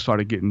 And it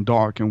started getting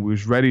dark, and we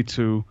was ready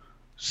to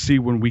see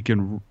when we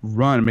can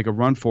make a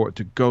run for it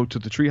to go to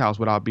the treehouse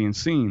without being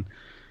seen.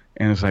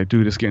 And it's like,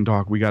 dude, it's getting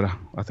dark.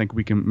 I think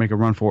we can make a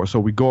run for it. So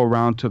we go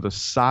around to the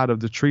side of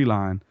the tree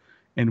line.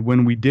 And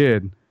when we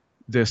did,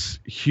 this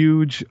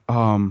huge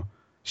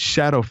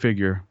shadow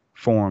figure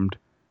formed.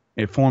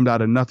 It formed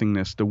out of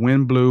nothingness. The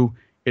wind blew,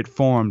 it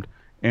formed.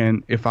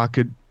 And if I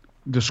could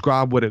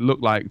describe what it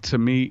looked like, to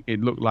me,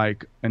 it looked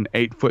like an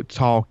 8-foot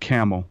tall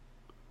camel.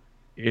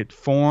 It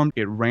formed,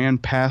 it ran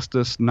past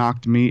us,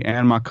 knocked me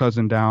and my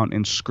cousin down,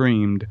 and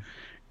screamed.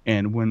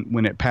 And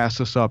when it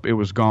passed us up, it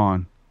was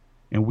gone.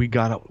 And we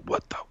got up,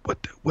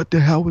 what the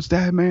hell was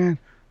that, man?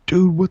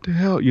 Dude, what the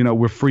hell?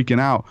 We're freaking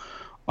out.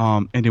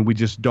 And then we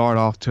just dart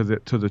off to the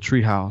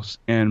treehouse.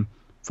 And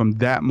from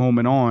that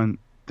moment on,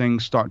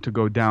 things start to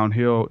go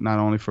downhill, not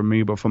only for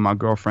me, but for my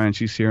girlfriend.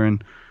 She's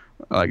hearing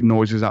like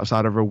noises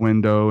outside of her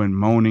window and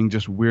moaning,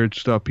 just weird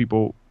stuff,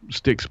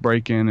 sticks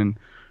breaking. And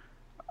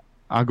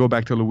I go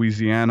back to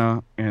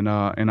Louisiana, and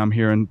I'm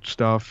hearing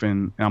stuff,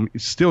 and I'm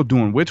still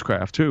doing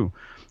witchcraft too.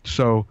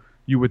 So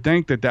you would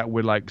think that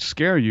would like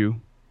scare you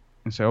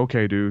and say,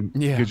 okay, dude,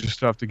 get your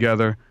stuff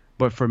together.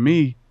 But for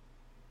me,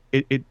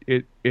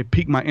 it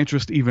piqued my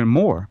interest even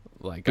more.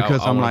 Like,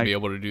 because I want to be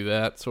able to do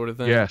that sort of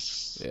thing.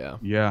 Yes.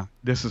 Yeah.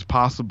 This is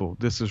possible.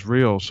 This is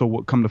real. So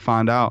what come to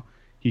find out,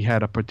 he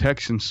had a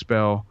protection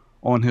spell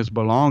on his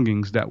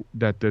belongings that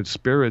the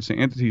spirits and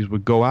entities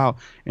would go out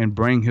and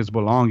bring his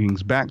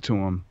belongings back to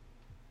him.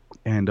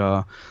 And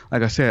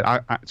like I said,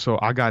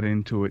 I got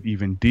into it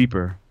even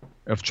deeper.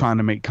 trying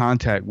to make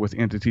contact with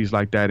entities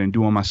like that, and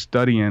doing my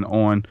studying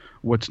on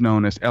what's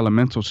known as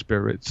elemental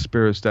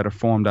spirits that are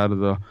formed out of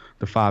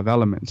the 5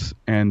 elements.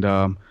 And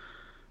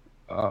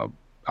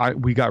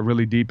we got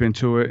really deep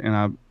into it,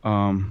 and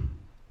I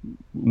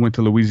went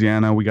to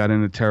Louisiana. We got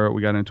into tarot.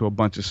 We got into a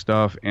bunch of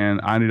stuff, and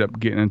I ended up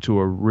getting into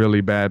a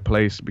really bad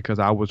place because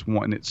I was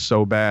wanting it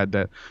so bad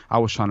that I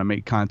was trying to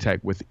make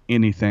contact with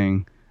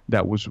anything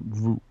that was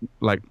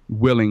like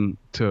willing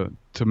to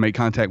make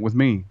contact with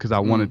me, because I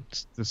wanted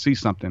to see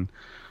something.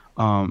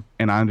 And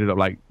I ended up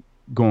like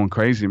going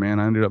crazy, man.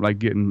 I ended up like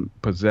getting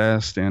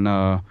possessed and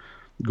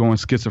going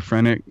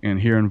schizophrenic and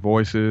hearing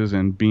voices,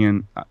 and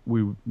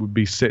we would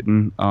be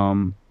sitting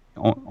on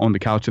the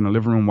couch in the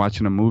living room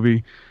watching a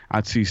movie.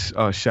 I'd see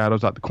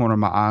shadows out the corner of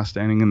my eye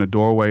standing in the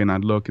doorway, and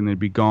I'd look and they'd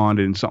be gone,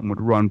 and something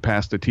would run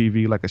past the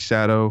TV like a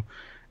shadow.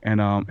 And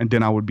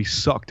then I would be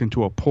sucked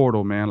into a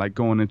portal, man, like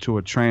going into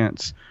a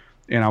trance,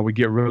 and I would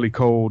get really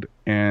cold,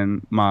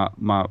 and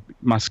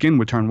my skin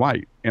would turn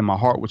white, and my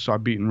heart would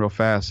start beating real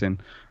fast,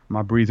 and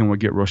my breathing would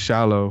get real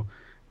shallow,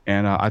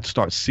 and I'd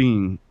start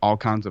seeing all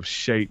kinds of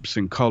shapes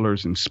and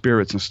colors and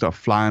spirits and stuff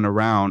flying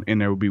around, and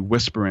they would be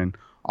whispering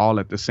all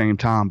at the same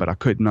time, but I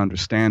couldn't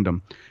understand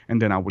them.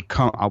 And then I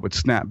would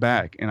snap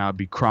back, and I'd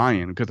be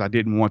crying because I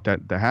didn't want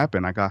that to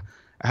happen. I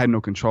had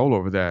no control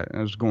over that.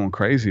 I was going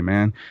crazy,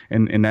 man.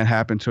 And that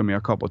happened to me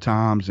a couple of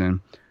times, and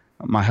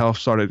my health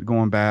started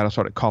going bad. I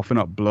started coughing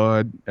up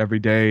blood every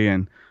day,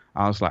 and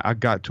I was like, I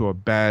got to a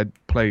bad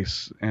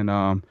place,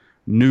 and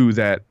knew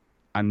that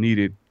I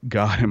needed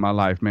God in my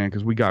life, man,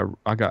 because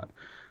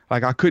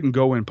I couldn't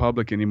go in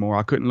public anymore.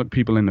 I couldn't look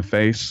people in the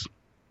face.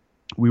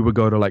 We would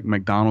go to like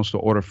McDonald's to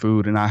order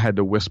food, and I had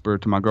to whisper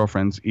to my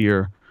girlfriend's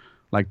ear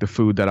like the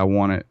food that I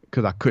wanted,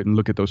 because I couldn't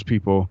look at those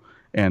people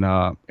and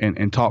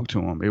talk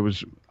to them. It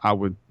was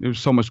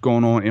so much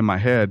going on in my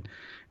head.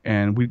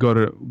 And we'd go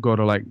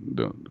to like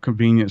the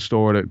convenience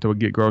store to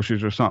get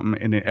groceries or something,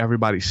 and then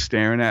everybody's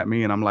staring at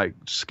me, and I'm like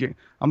scared.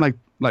 I'm like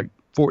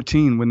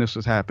 14 when this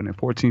was happening,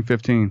 14,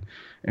 15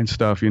 and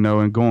stuff,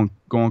 and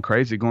going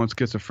crazy, going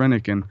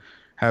schizophrenic, and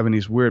having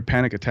these weird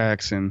panic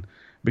attacks, and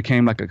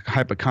became like a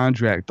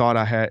hypochondriac. Thought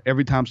I had,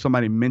 every time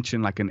somebody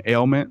mentioned like an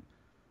ailment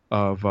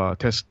of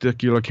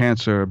testicular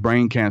cancer,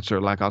 brain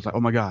cancer, like I was like, oh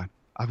my God,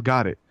 I've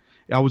got it.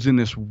 I was in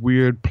this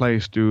weird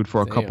place, dude,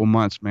 for a couple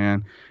months,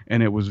 man.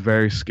 And it was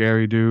very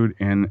scary, dude.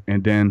 And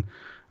then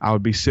I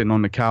would be sitting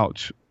on the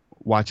couch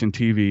watching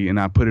TV, and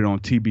I put it on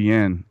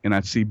TBN, and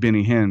I'd see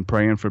Benny Hinn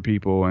praying for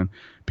people, and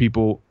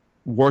people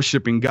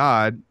worshiping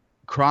God,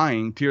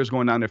 crying, tears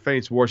going down their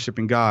face,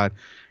 worshiping God.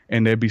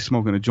 And they'd be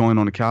smoking a joint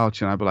on the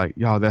couch, and I'd be like,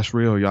 y'all, that's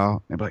real,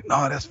 y'all. They'd be like,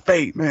 no, that's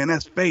fake, man,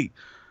 that's fake.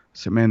 I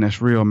said, man, that's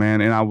real,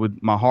 man. And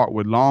my heart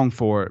would long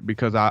for it,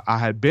 because I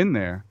had been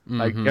there. Mm-hmm.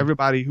 Like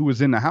everybody who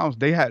was in the house,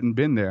 they hadn't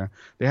been there.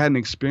 They hadn't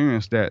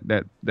experienced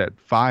that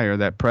fire,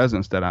 that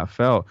presence that I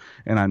felt.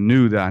 And I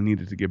knew that I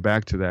needed to get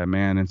back to that,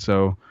 man. And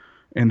so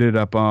ended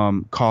up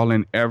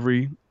calling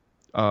every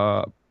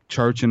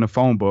church in the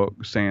phone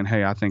book saying,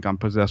 hey, I think I'm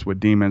possessed with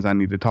demons. I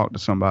need to talk to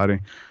somebody.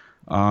 It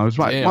was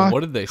like, damn,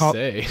 what did they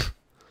say?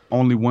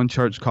 Only one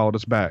church called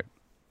us back.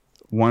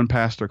 One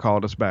pastor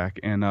called us back,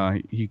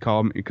 and he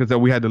called me because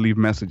we had to leave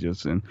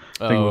messages, and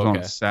I think it was on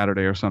a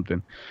Saturday or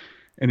something.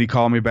 And he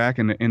called me back,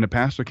 and the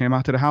pastor came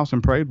out to the house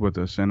and prayed with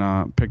us,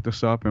 and picked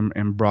us up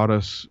and brought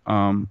us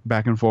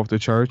back and forth to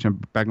church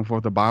and back and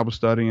forth to Bible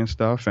study and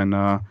stuff. And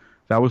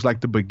that was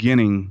like the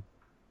beginning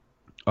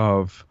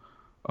of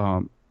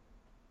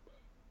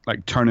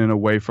like turning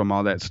away from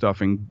all that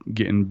stuff and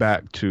getting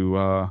back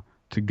to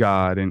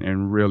God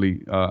and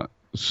really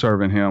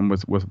serving him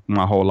with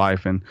my whole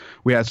life. And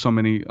we had so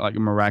many like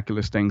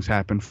miraculous things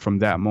happen from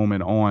that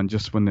moment on,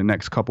 just when the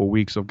next couple of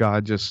weeks of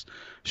God just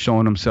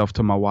showing himself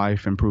to my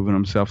wife and proving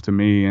himself to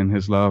me and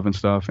his love and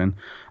stuff. And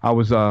I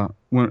was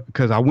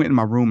because I went in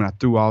my room and I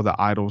threw all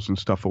the idols and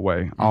stuff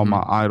away, all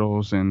my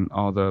idols and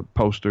all the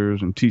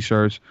posters and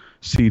t-shirts,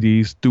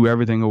 CDs, threw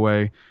everything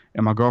away.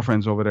 And my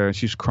girlfriend's over there and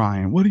she's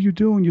crying, what are you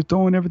doing? You're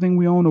throwing everything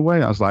we own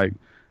away. I was like,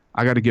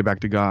 I got to get back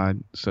to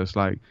God. So it's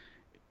like,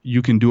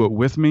 you can do it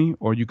with me,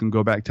 or you can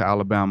go back to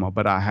Alabama,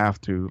 but I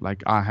have to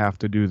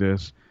do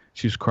this.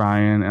 She's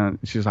crying, and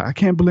she's like,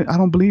 I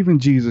don't believe in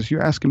Jesus.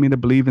 You're asking me to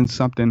believe in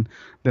something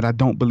that I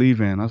don't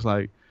believe in. I was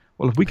like,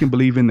 well, if we can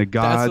believe in the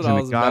gods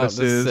and the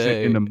goddesses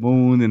and the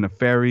moon and the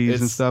fairies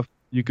and stuff,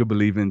 you could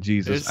believe in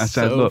Jesus. I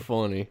said, look,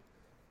 funny.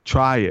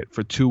 Try it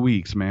for 2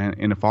 weeks, man.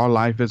 And if our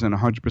life isn't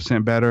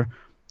 100% better,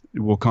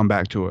 we'll come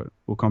back to it.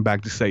 We'll come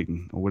back to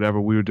Satan or whatever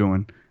we were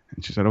doing.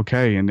 And she said,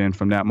 okay. And then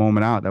from that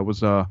moment out, that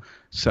was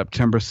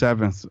September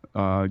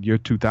 7th, year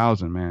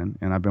 2000, man.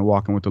 And I've been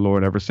walking with the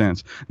Lord ever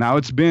since. Now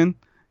it's been,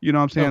 you know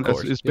what I'm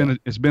saying?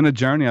 It's been a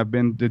journey. I've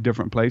been to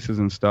different places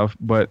and stuff,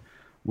 but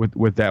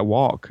with that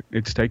walk,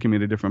 it's taken me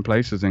to different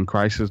places, and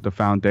Christ is the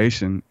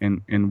foundation,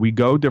 and we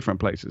go different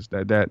places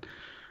that,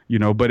 you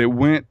know, but it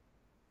went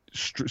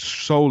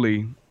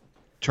solely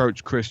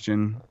church,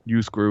 Christian,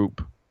 youth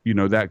group, you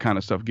know, that kind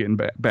of stuff, getting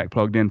back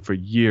plugged in for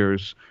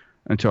years.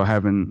 until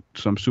having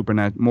some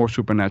more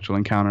supernatural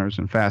encounters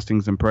and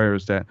fastings and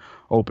prayers that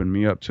opened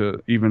me up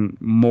to even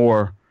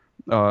more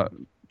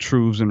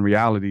truths and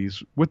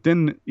realities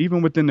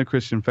even within the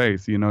Christian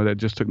faith, that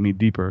just took me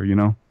deeper,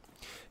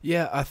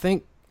 Yeah, I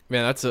think,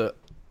 man, that's a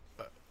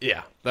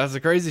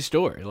crazy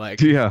story. Like,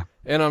 yeah,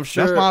 and I'm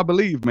sure that's why I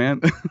believe,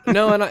 man.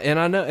 No, and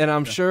I know, and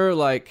I'm sure,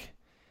 like,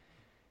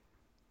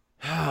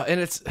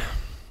 and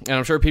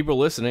I'm sure people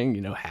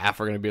listening, half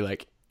are gonna be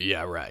like,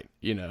 yeah, right,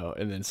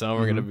 and then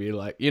some are gonna be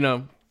like,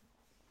 Yeah,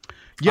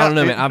 I don't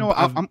know,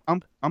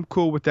 man. I'm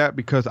cool with that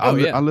because Oh,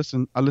 I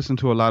listen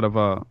to a lot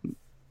of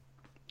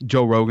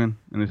Joe Rogan,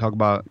 and they talk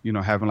about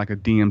having like a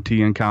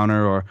DMT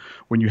encounter, or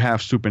when you have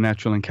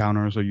supernatural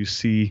encounters, or you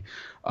see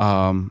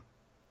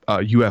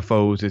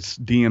UFOs, it's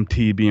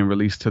DMT being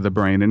released to the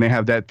brain, and they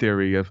have that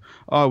theory of,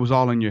 it was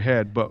all in your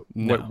head. But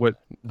No. what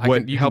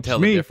You helps can tell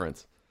me the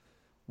difference.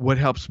 what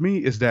helps me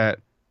is that,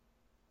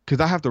 because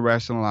I have to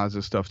rationalize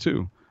this stuff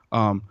too,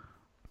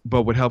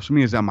 but what helps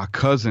me is that my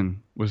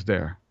cousin was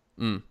there,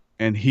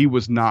 and he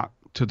was knocked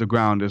to the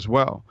ground as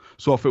well.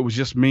 So if it was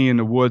just me in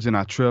the woods and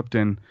I tripped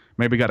and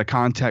maybe got a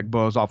contact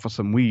buzz off of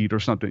some weed or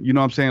something, you know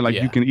what I'm saying?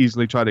 Like, you can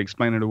easily try to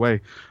explain it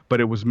away, but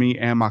it was me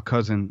and my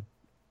cousin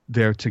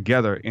there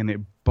together, and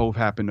it both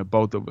happened to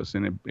both of us,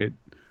 and it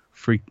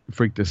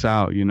freaked us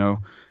out,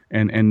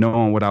 and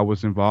knowing what I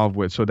was involved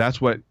with. So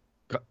that's what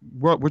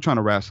we're trying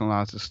to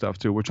rationalize this stuff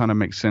too. We're trying to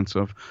make sense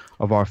of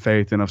our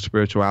faith and of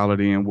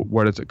spirituality, and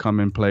where does it come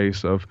in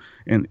place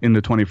in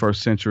the 21st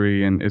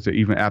century, and is it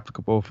even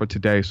applicable for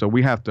today? So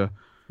we have to,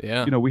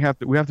 we have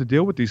to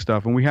deal with these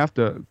stuff, and we have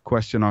to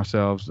question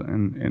ourselves,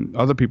 and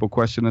other people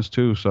question us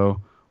too.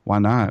 So why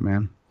not,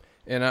 man?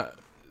 And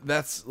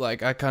that's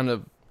like,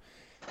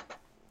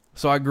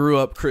 so I grew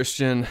up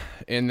Christian,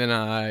 and then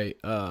I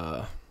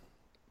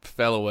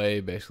fell away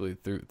basically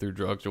through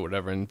drugs or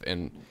whatever,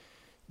 and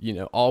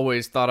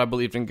always thought I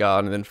believed in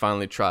God, and then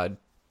finally tried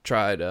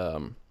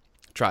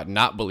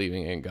not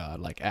believing in God,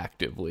 like,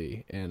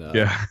 actively, and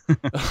and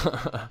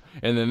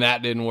then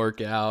that didn't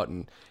work out,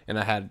 and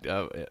I had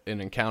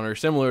an encounter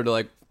similar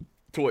to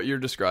what you're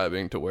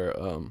describing, to where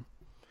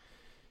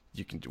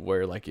you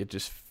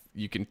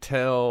can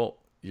tell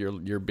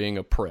you're being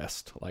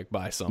oppressed, like,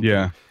 by something.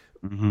 Yeah.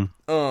 Mm-hmm.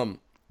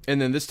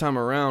 And then this time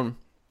around,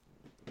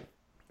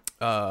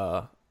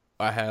 I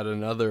had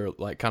another,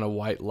 like, kind of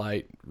white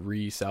light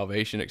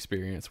re-salvation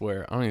experience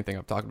where I don't even think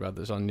I've talked about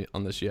this on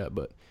this yet,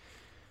 but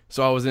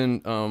so I was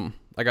in,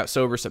 I got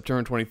sober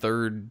September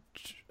 23rd,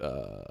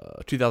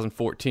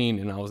 2014,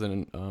 and I was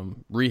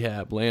in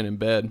rehab, laying in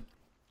bed,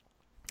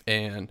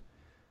 and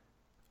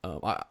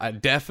I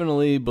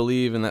definitely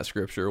believe in that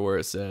scripture where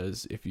it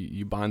says, if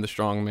you bind the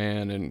strong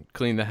man and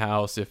clean the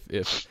house,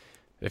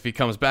 if he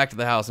comes back to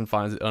the house and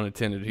finds it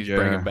unattended, he's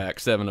bringing back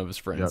 7 of his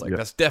friends.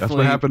 That's definitely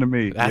what happened to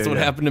me. That's what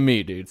happened to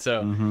me, dude.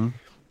 So,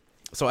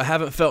 so I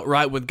haven't felt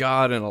right with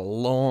God in a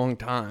long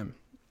time,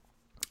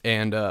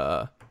 and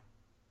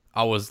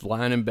I was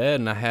lying in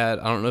bed, and I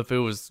don't know if it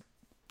was,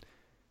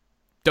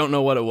 don't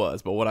know what it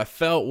was, but what I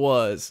felt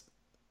was,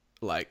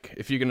 like,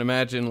 if you can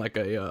imagine, like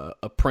a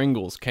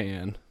Pringles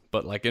can,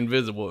 but like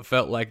invisible. It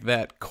felt like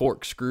that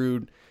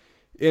corkscrewed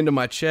into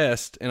my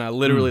chest, and I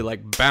literally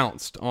like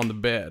bounced on the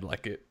bed.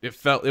 Like it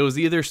felt, it was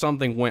either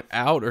something went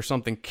out or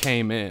something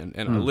came in,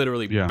 and I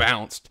literally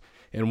bounced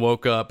and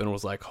woke up and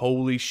was like,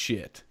 holy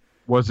shit.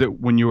 Was it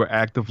when you were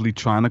actively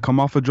trying to come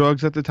off of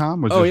drugs at the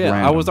time? Oh yeah,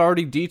 random? I was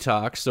already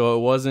detoxed, so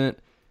it wasn't,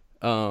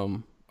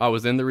 I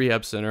was in the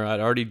rehab center. I'd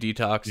already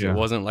detoxed. Yeah. It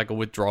wasn't like a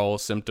withdrawal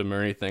symptom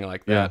or anything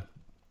like that.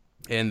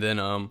 Yeah. And then,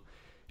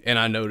 and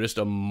I noticed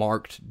a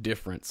marked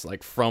difference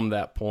like from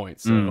that point.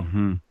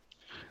 So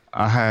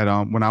I had,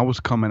 when I was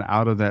coming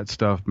out of that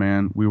stuff,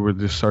 man, we were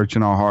just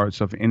searching our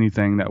hearts of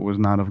anything that was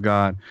not of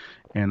God.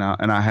 And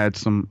I had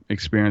some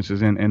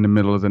experiences in the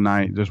middle of the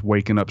night, just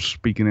waking up,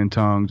 speaking in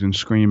tongues and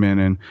screaming,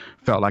 and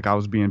felt like I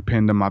was being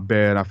pinned in my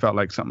bed. I felt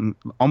like something,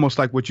 almost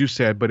like what you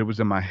said, but it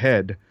was in my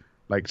head.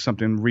 Like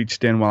something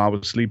reached in while I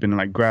was sleeping and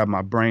like grabbed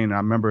my brain. And I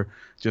remember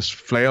just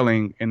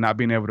flailing and not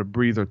being able to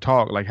breathe or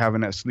talk, like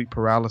having that sleep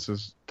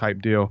paralysis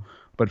type deal,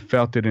 but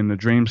felt it in the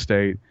dream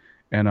state.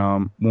 And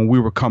when we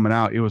were coming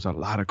out, it was a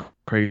lot of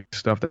crazy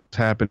stuff that's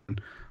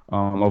happened,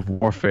 of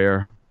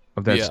warfare,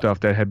 of that stuff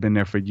that had been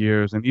there for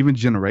years and even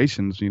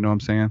generations, you know what I'm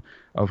saying,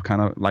 of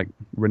kind of like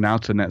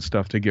renouncing that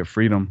stuff to get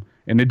freedom.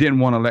 And they didn't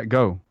want to let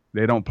go.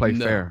 They don't play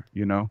fair,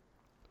 you know?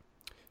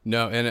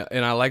 No,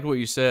 and I like what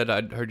you said.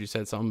 I heard you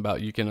said something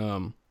about you can,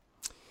 I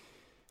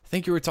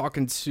think you were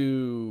talking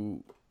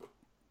to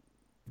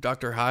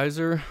Dr.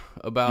 Heiser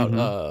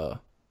about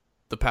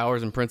the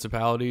powers and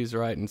principalities,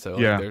 right? And so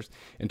like there's,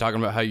 and talking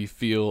about how you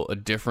feel a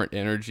different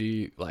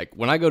energy. Like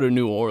when I go to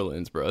New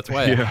Orleans, bro, that's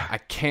why I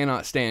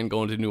cannot stand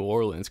going to New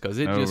Orleans, because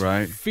it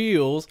just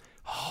feels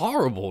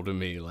horrible to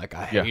me. Like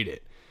I hate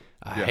it.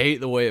 I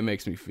hate the way it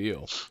makes me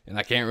feel, and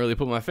I can't really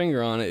put my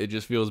finger on it. It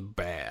just feels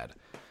bad.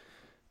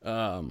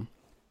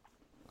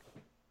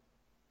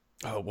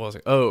 Oh, what was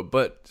it? Oh,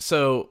 but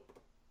so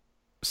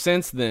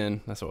since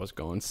then, that's what I was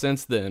going.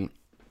 Since then,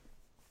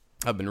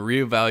 I've been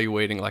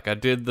reevaluating. Like I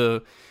did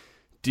the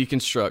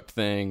deconstruct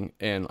thing,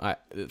 and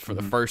for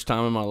the first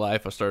time in my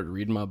life, I started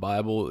reading my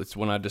Bible. It's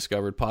when I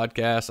discovered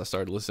podcasts. I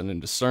started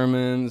listening to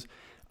sermons.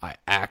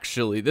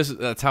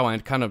 That's how I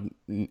kind of,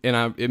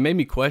 it made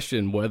me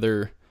question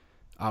whether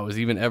I was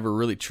even ever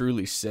really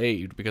truly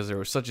saved, because there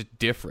was such a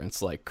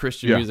difference. Like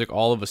Christian music,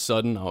 all of a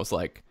sudden, I was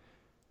like,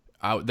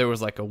 there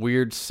was like a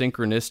weird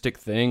synchronistic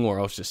thing where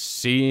I was just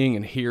seeing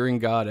and hearing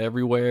God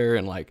everywhere,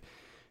 and like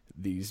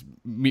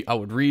I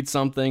would read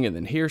something and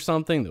then hear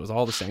something that was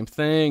all the same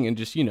thing, and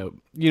just, you know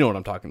what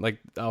I'm talking, like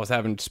I was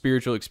having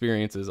spiritual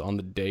experiences on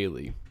the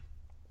daily.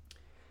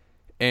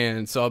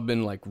 And so I've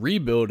been like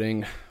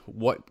rebuilding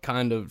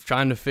trying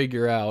to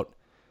figure out,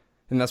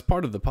 and that's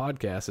part of the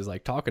podcast, is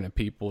like talking to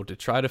people to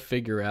try to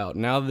figure out,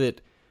 now that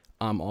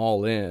I'm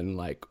all in,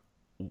 like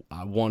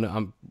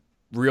I'm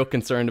real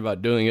concerned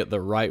about doing it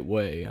the right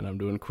way, and I'm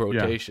doing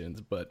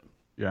quotations, but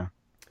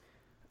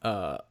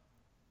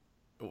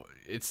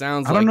it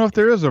sounds like, I don't know if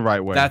there is a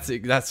right way.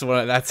 That's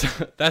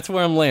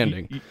where I'm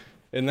landing.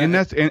 And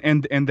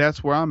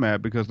that's where I'm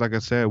at, because like I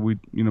said,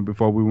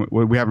 before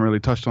we haven't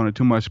really touched on it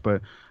too much,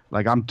 but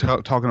like I'm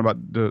talking about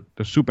the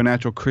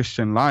supernatural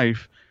Christian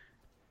life,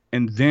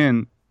 and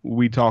then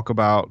we talk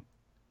about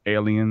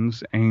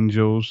aliens,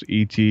 angels,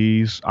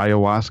 ETs,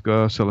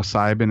 ayahuasca,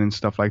 psilocybin, and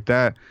stuff like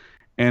that,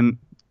 and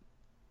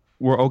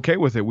we're okay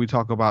with it. We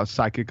talk about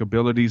psychic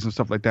abilities and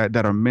stuff like that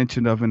are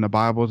mentioned in the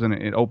Bibles, and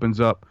it opens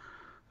up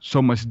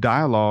so much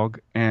dialogue,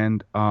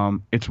 and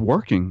it's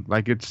working.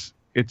 Like it's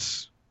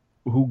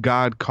who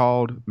God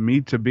called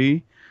me to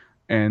be,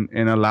 and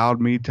allowed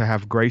me to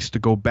have grace to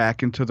go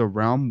back into the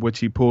realm which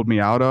he pulled me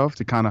out of,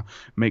 to kind of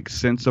make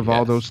sense of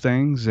all those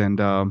things.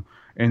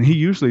 And he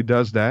usually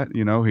does that.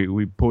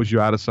 He pulls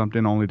you out of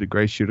something only to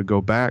grace you to go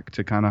back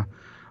to kind of,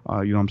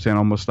 what I'm saying,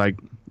 almost like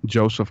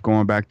Joseph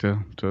going back to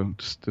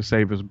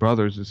save his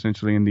brothers,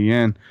 essentially, in the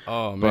end.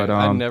 Oh, man, but,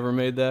 I never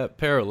made that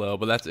parallel,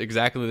 but that's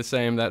exactly the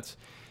same. That's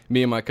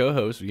me and my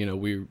co-host,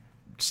 we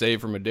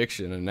saved from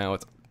addiction, and now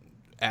it's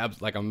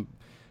like I'm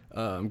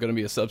going to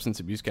be a substance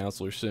abuse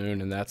counselor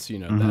soon, and that's,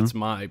 that's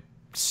my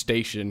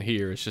station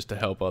here. It's just to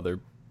help other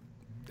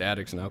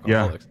addicts and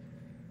alcoholics.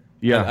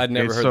 Yeah. I'd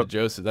never heard of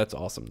Joseph. That's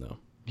awesome, though.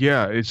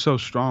 Yeah, it's so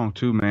strong,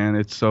 too, man.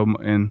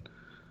 And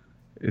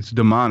it's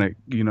demonic,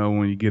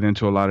 when you get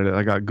into a lot of it.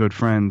 I got good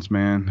friends,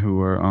 man, who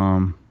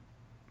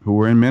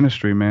were in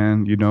ministry,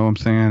 man, you know what I'm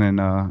saying?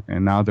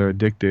 And now they're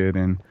addicted,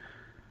 and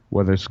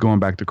whether it's going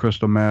back to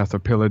crystal meth or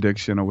pill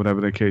addiction or whatever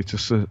the case,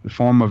 it's a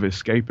form of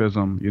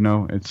escapism,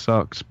 it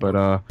sucks.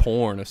 But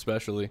porn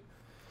especially.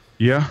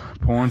 Yeah,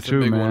 porn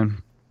too,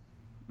 man.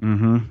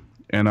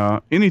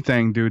 And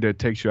anything, dude, that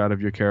takes you out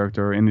of your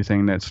character, or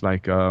anything that's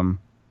like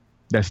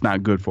that's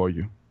not good for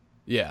you.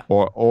 Yeah.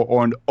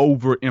 Or an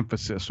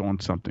overemphasis on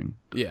something.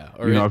 Yeah.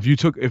 Or if you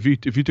took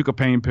a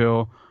pain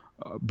pill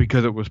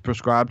because it was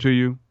prescribed to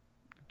you,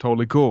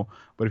 totally cool.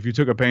 But if you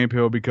took a pain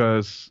pill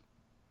because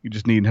you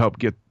just need help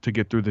to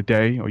get through the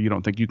day, or you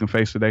don't think you can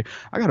face the day.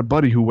 I got a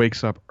buddy who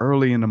wakes up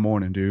early in the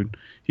morning, dude.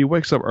 He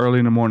wakes up early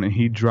in the morning.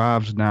 He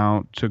drives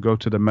now to go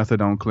to the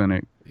methadone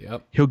clinic.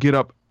 Yep. He'll get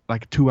up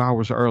like 2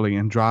 hours early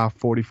and drive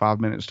 45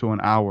 minutes to an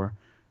hour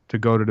to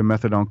go to the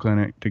methadone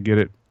clinic to get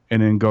it,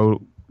 and then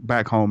go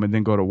back home and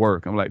then go to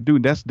work. I'm like,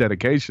 dude, that's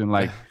dedication.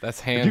 Like,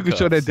 that's handcuffs. If you could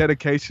show that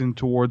dedication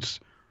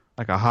towards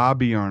like a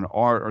hobby or an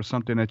art or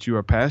something that you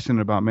are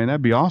passionate about, man,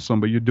 that'd be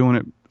awesome. But you're doing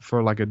it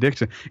for like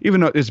addiction,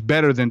 even though it's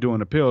better than doing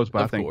the pills.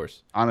 But I think,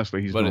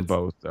 honestly, he's doing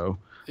both, though.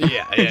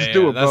 Yeah, he's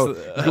doing both.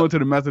 He's going to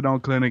the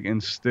methadone clinic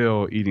and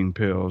still eating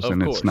pills,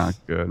 and it's not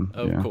good.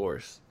 Of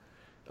course.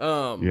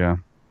 Yeah.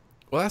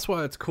 Well, that's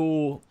why it's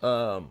cool.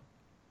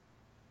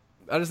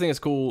 I just think it's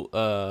cool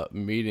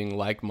meeting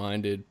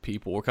like-minded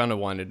people. We're kind of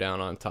winding down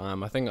on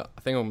time. I think I'm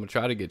gonna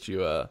try to get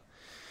you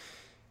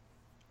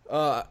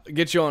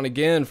on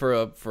again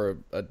for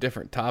a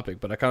different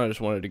topic, but I kind of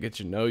just wanted to get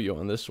you know you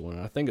on this one.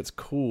 And I think it's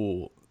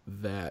cool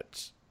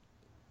that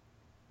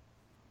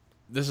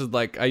this is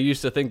like, I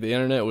used to think the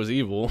internet was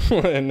evil,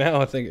 and now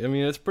I think,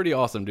 it's pretty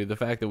awesome, dude. The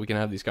fact that we can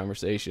have these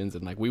conversations,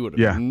 and like we would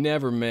have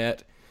never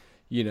met.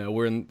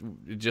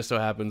 It just so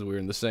happens we're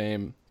in the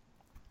same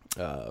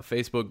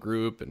Facebook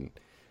group, and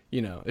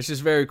it's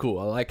just very cool.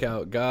 I like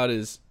how God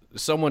is.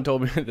 Someone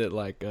told me that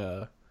like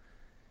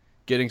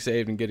getting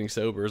saved and getting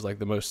sober is like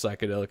the most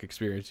psychedelic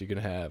experience you can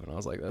have, and I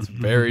was like, that's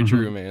very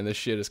true, man. This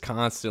shit is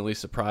constantly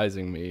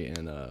surprising me,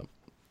 and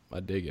I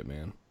dig it,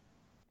 man.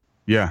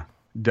 Yeah,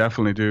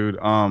 definitely, dude.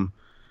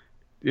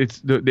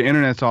 It's the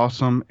internet's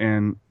awesome,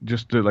 and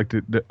just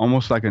the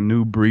almost like a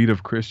new breed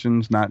of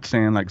Christians, not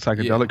saying like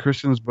psychedelic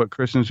Christians, but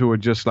Christians who are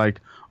just like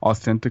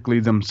authentically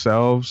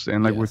themselves.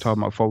 And like we were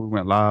talking about before we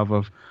went live,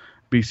 of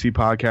BC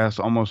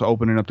podcast almost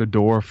opening up the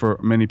door for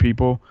many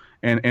people,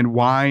 and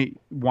why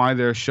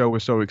their show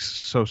is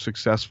so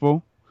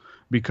successful,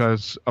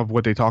 because of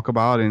what they talk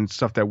about and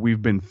stuff that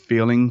we've been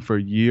feeling for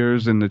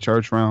years in the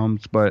church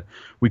realms, but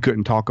we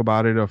couldn't talk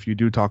about it. Or if you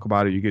do talk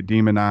about it, you get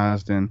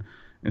demonized, and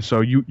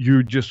so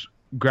you just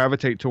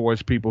gravitate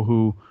towards people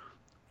who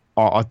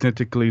are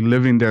authentically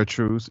living their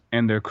truth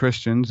and they're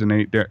Christians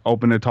and they're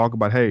open to talk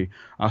about, hey,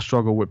 I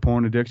struggle with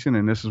porn addiction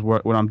and this is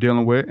what I'm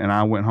dealing with. And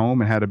I went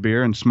home and had a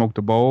beer and smoked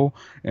a bowl.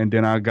 And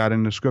then I got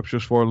into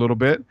scriptures for a little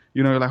bit.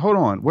 You know, you're like, hold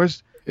on,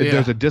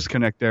 there's a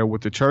disconnect there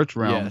with the church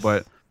realm,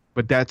 but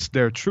that's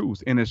their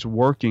truth and it's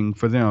working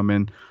for them.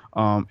 And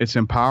it's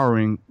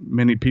empowering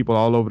many people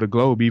all over the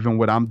globe. Even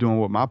what I'm doing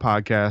with my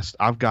podcast,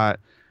 I've got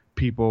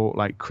people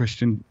like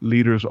Christian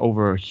leaders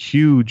over a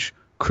huge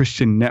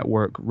Christian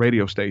network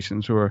radio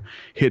stations who are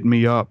hitting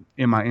me up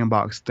in my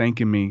inbox,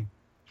 thanking me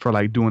for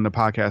like doing the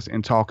podcast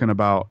and talking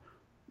about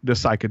the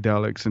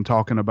psychedelics and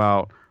talking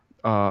about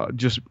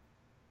just,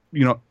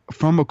 you know,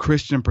 from a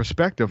Christian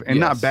perspective and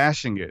not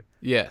bashing it.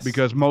 Yes.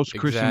 Because most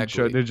Christians,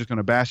 they're just going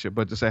to bash it,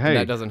 but to say, hey,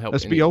 that doesn't help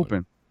let's anyone. be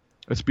open.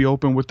 Let's be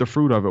open with the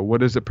fruit of it.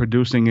 What is it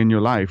producing in your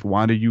life?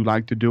 Why do you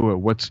like to do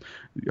it?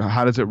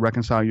 How does it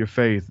reconcile your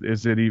faith?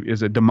 Is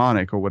it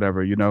demonic or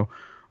whatever, you know,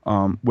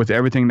 with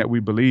everything that we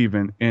believe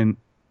in? And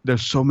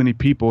there's so many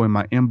people in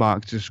my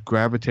inbox just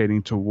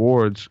gravitating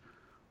towards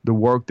the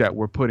work that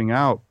we're putting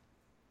out.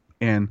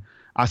 And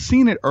I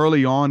seen it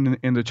early on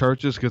in the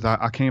churches because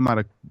I came out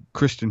of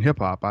Christian hip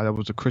hop. I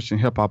was a Christian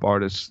hip hop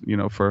artist, you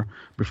know,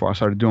 before I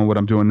started doing what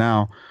I'm doing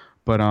now.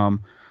 But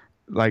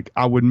like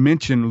I would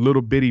mention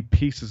little bitty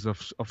pieces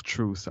of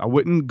truth. I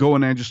wouldn't go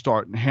in there and just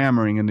start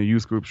hammering in the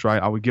youth groups,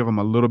 right? I would give them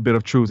a little bit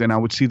of truth and I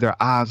would see their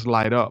eyes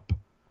light up.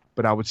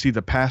 But I would see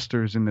the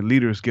pastors and the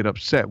leaders get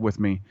upset with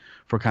me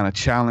for kind of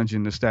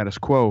challenging the status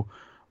quo.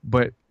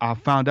 But I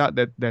found out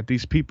that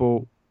these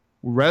people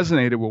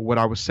resonated with what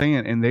I was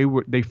saying, and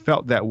they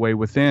felt that way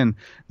within.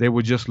 They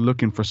were just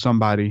looking for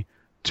somebody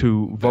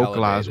to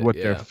vocalize what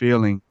they're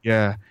feeling.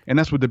 Yeah. And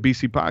that's what the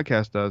BC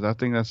podcast does. I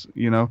think that's,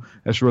 you know,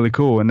 that's really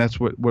cool. And that's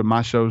what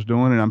my show's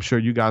doing. And I'm sure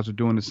you guys are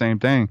doing the same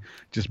thing,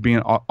 just being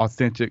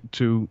authentic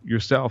to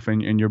yourself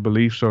and your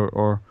beliefs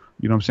or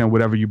you know what I'm saying,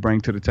 whatever you bring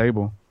to the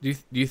table. Do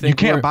you think you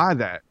can't buy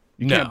that?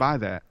 You can't buy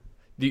that.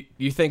 Do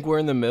you think we're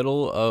in the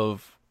middle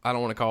of, I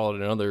don't want to call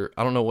it another,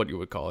 I don't know what you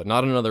would call it,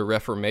 not another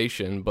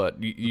Reformation,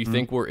 but you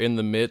think we're in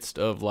the midst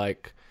of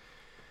like,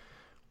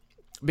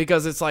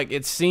 because it's like,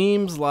 it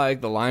seems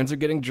like the lines are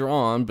getting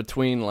drawn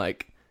between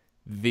like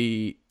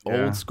the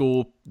old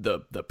school, the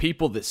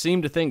people that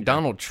seem to think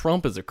Donald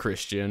Trump is a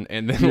Christian,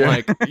 and then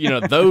like, you know,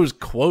 those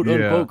quote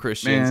unquote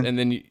Christians, and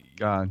then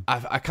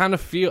I kind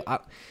of feel,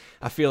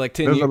 I feel like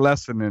 10 There's years... a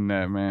lesson in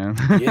that, man.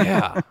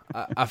 Yeah.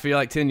 I feel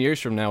like 10 years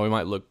from now, we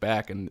might look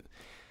back, and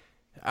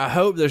I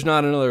hope there's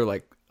not another,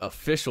 like,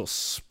 official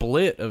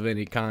split of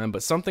any kind,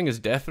 but something is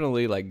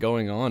definitely, like,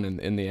 going on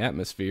in the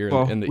atmosphere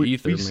and in the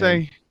ether,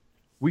 man.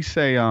 We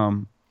say,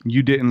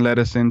 you didn't let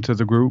us into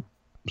the group,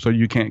 so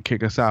you can't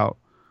kick us out.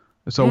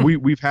 So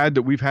we've had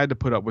to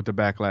put up with the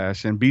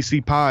backlash, and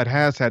BC Pod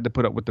has had to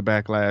put up with the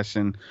backlash,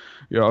 and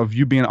you know, of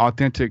you being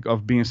authentic,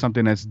 of being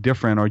something that's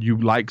different, or you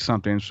like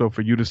something. So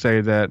for you to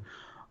say that,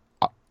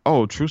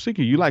 oh,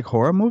 Truthseekah, you like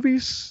horror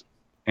movies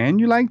and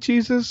you like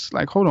Jesus,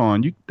 like hold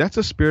on, that's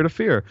a spirit of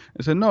fear.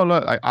 I said no,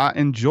 look, I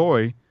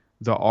enjoy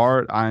the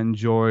art, I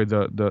enjoy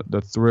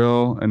the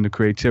thrill and the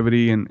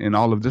creativity and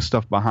all of this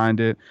stuff behind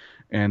it,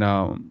 and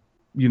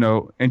you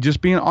know, and just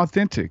being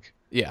authentic.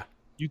 Yeah.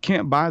 You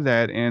can't buy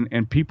that,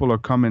 and people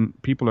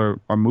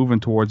are moving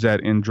towards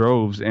that in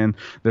droves, and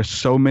there's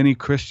so many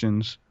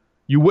Christians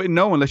you wouldn't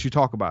know unless you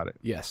talk about it.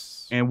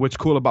 Yes. And what's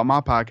cool about my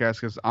podcast,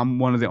 because I'm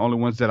one of the only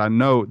ones that I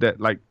know that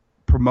like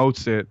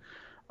promotes it.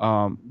 You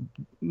know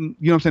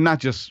what I'm saying? Not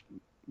just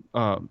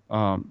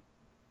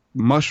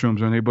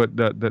mushrooms or anything, but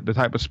the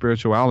type of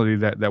spirituality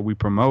that we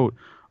promote.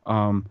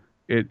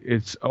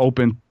 It's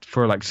open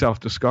for like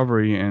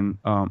self-discovery and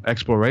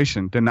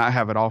exploration, to not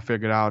have it all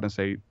figured out and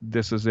say,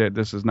 this is it,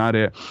 this is not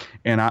it.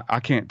 And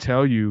I can't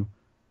tell you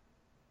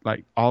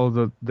like all of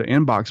the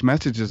inbox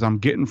messages I'm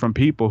getting from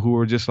people who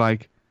are just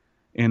like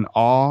in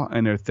awe,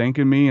 and they're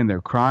thanking me and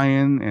they're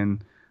crying.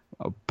 And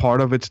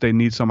part of it's they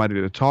need somebody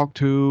to talk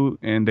to,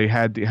 and they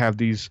had to have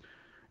these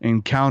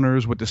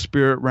encounters with the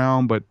spirit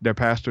realm, but their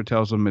pastor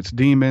tells them it's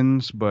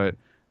demons, but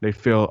they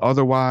feel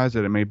otherwise,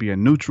 that it may be a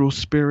neutral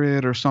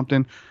spirit or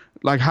something.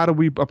 Like, how do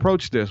we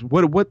approach this?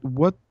 What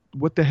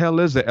the hell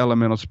is the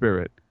elemental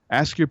spirit?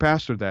 Ask your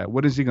pastor that.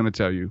 What is he going to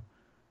tell you?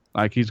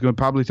 Like, he's going to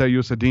probably tell you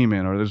it's a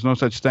demon, or there's no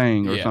such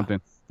thing, or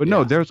something. But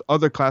no, there's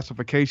other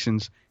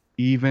classifications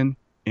even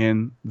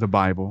in the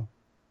Bible.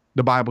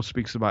 The Bible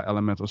speaks about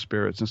elemental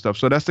spirits and stuff.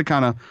 So that's the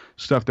kind of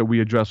stuff that we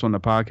address on the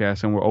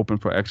podcast, and we're open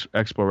for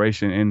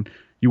exploration. And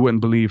you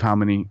wouldn't believe how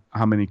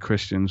many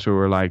Christians who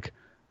are like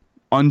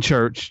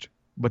unchurched,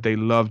 but they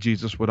love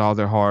Jesus with all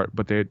their heart,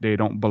 but they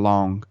don't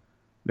belong.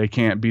 They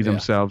can't be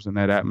themselves in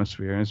that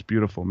atmosphere. And it's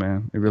beautiful,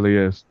 man. It really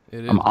is.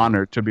 I'm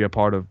honored to be a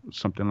part of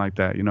something like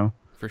that, you know?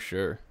 For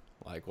sure.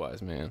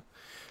 Likewise, man.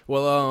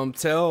 Well,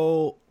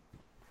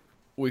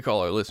 we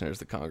call our listeners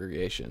the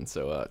congregation.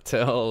 So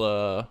tell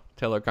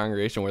our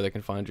congregation where they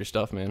can find your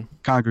stuff, man.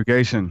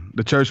 Congregation,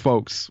 the church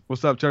folks.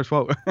 What's up, church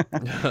folk?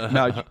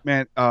 Now,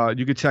 man,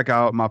 you can check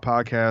out my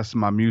podcast,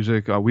 my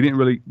music. We didn't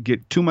really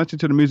get too much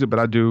into the music, but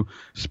I do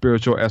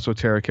spiritual,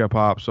 esoteric hip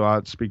hop. So I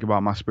speak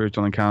about my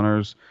spiritual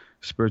encounters,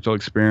 spiritual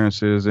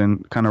experiences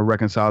and kind of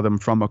reconcile them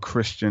from a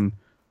Christian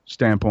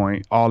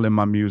standpoint, all in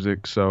my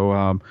music.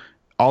 So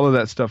all of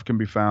that stuff can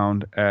be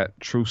found at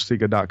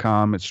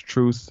truthseekah.com. It's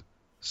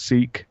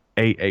truthseekah,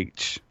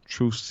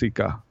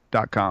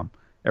 truthseekah.com.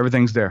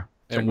 Everything's there.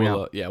 Check And me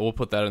out. we'll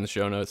put that in the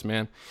show notes,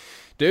 man.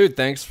 Dude,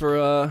 thanks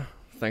for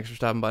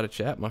stopping by to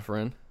chat, my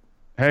friend.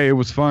 Hey, it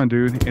was fun,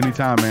 dude.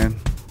 Anytime, man.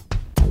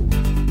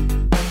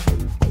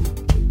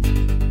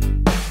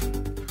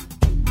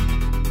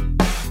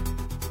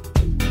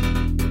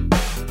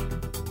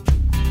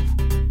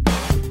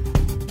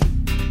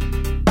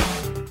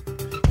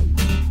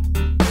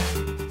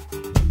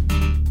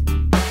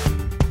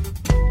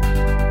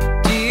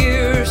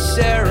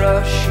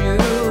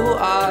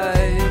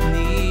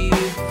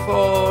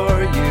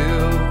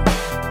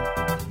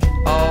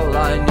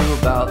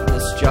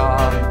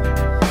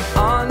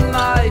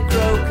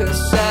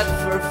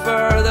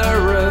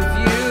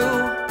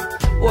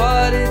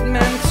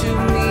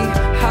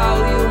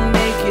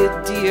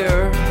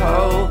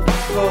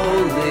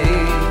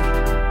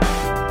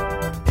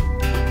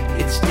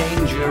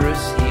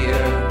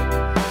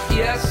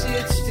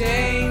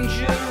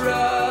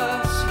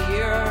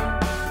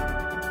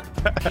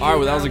 All right,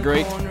 well, that was a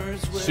great,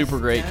 super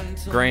great,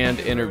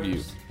 grand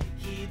interview.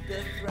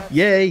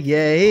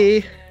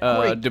 Yay.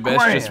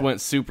 Debesh just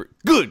went super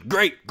good,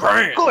 great,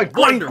 grand,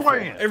 wonderful.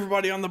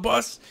 Everybody on the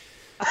bus.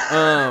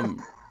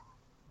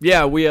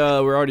 Yeah, we're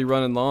already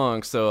running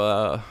long.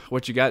 So,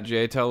 what you got,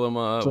 Jay? Tell them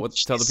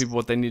tell the people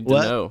what they need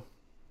to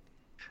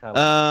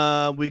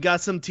know. We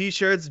got some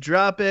t-shirts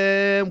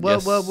dropping.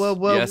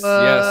 Yes.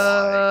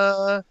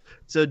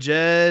 So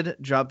Jed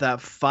dropped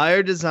that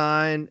fire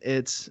design.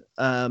 It's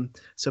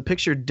so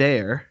picture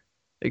Dare,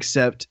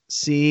 except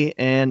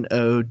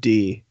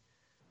CNOD.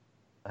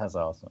 That's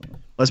awesome.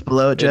 What's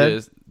below it, Jed? It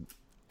is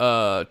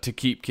to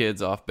keep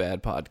kids off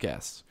bad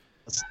podcasts.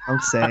 That's what I'm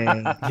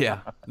saying. Yeah,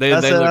 they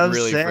That's what look I'm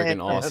really saying.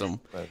 freaking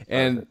awesome.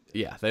 And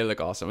yeah, they look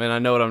awesome. And I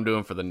know what I'm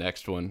doing for the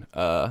next one.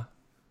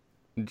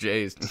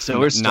 Jay's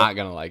not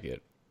gonna like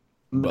it.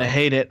 I'm gonna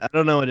hate it. I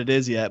don't know what it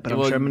is yet, but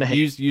I'm sure I'm gonna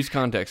hate. Use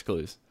context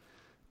clues.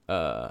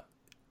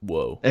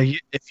 Whoa.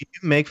 If you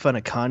make fun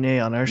of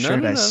Kanye on our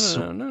shirt, I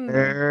swear.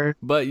 No.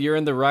 But you're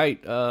in the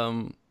right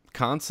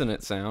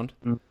consonant sound.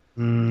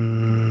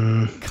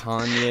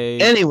 Kanye.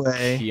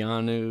 Anyway.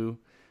 Keanu.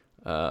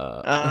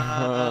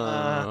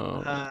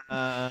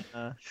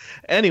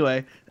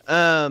 Anyway,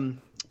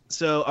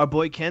 so our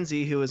boy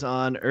Kinzie, who was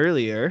on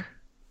earlier,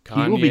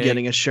 Kanye, he will be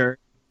getting a shirt.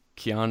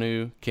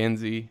 Keanu,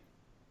 Kinzie.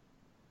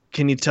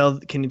 Can you tell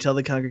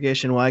the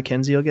congregation why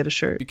Kinzie will get a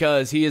shirt?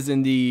 Because he is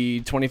in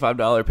the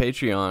 $25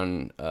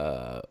 Patreon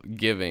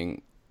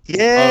giving.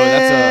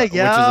 Yeah, which is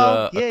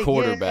a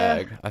quarter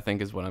bag, I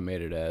think is what I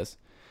made it as.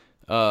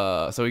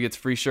 So he gets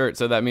free shirt.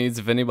 So that means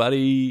if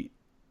anybody,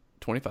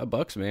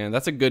 $25, man,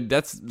 that's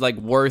like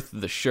worth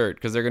the shirt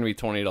because they're gonna be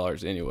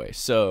 $20 anyway.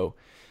 So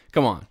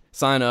come on,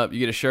 sign up. You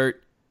get a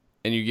shirt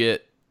and you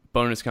get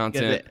bonus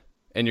content,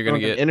 and you're gonna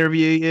get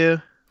interview you.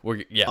 We'll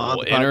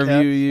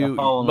interview you.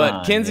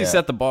 But Kinzie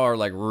set the bar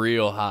like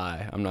real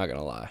high. I'm not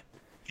gonna lie.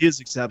 He is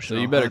exceptional.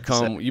 So you better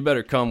come. You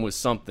better come with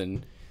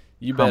something.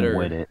 You better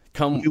with it.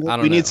 Come.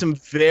 We need some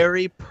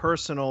very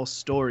personal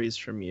stories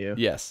from you.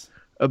 Yes.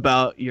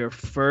 About your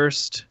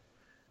first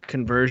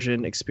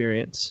conversion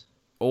experience,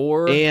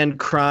 and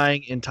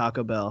crying in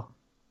Taco Bell.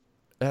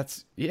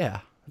 That's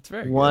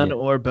very one good.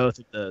 Or both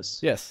of those.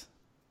 Yes.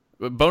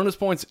 Bonus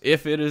points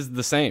if it is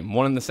the same,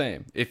 one and the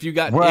same. If you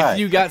got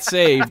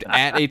saved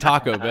at a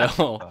Taco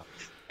Bell,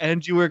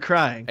 and you were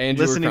crying, and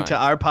listening to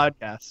our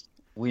podcast,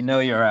 we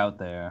know you're out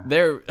there.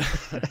 There,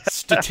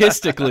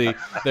 statistically,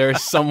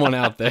 there's someone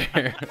out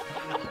there.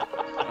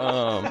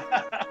 All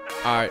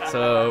right,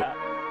 so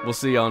we'll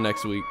see y'all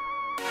next week.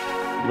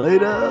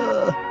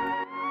 Later.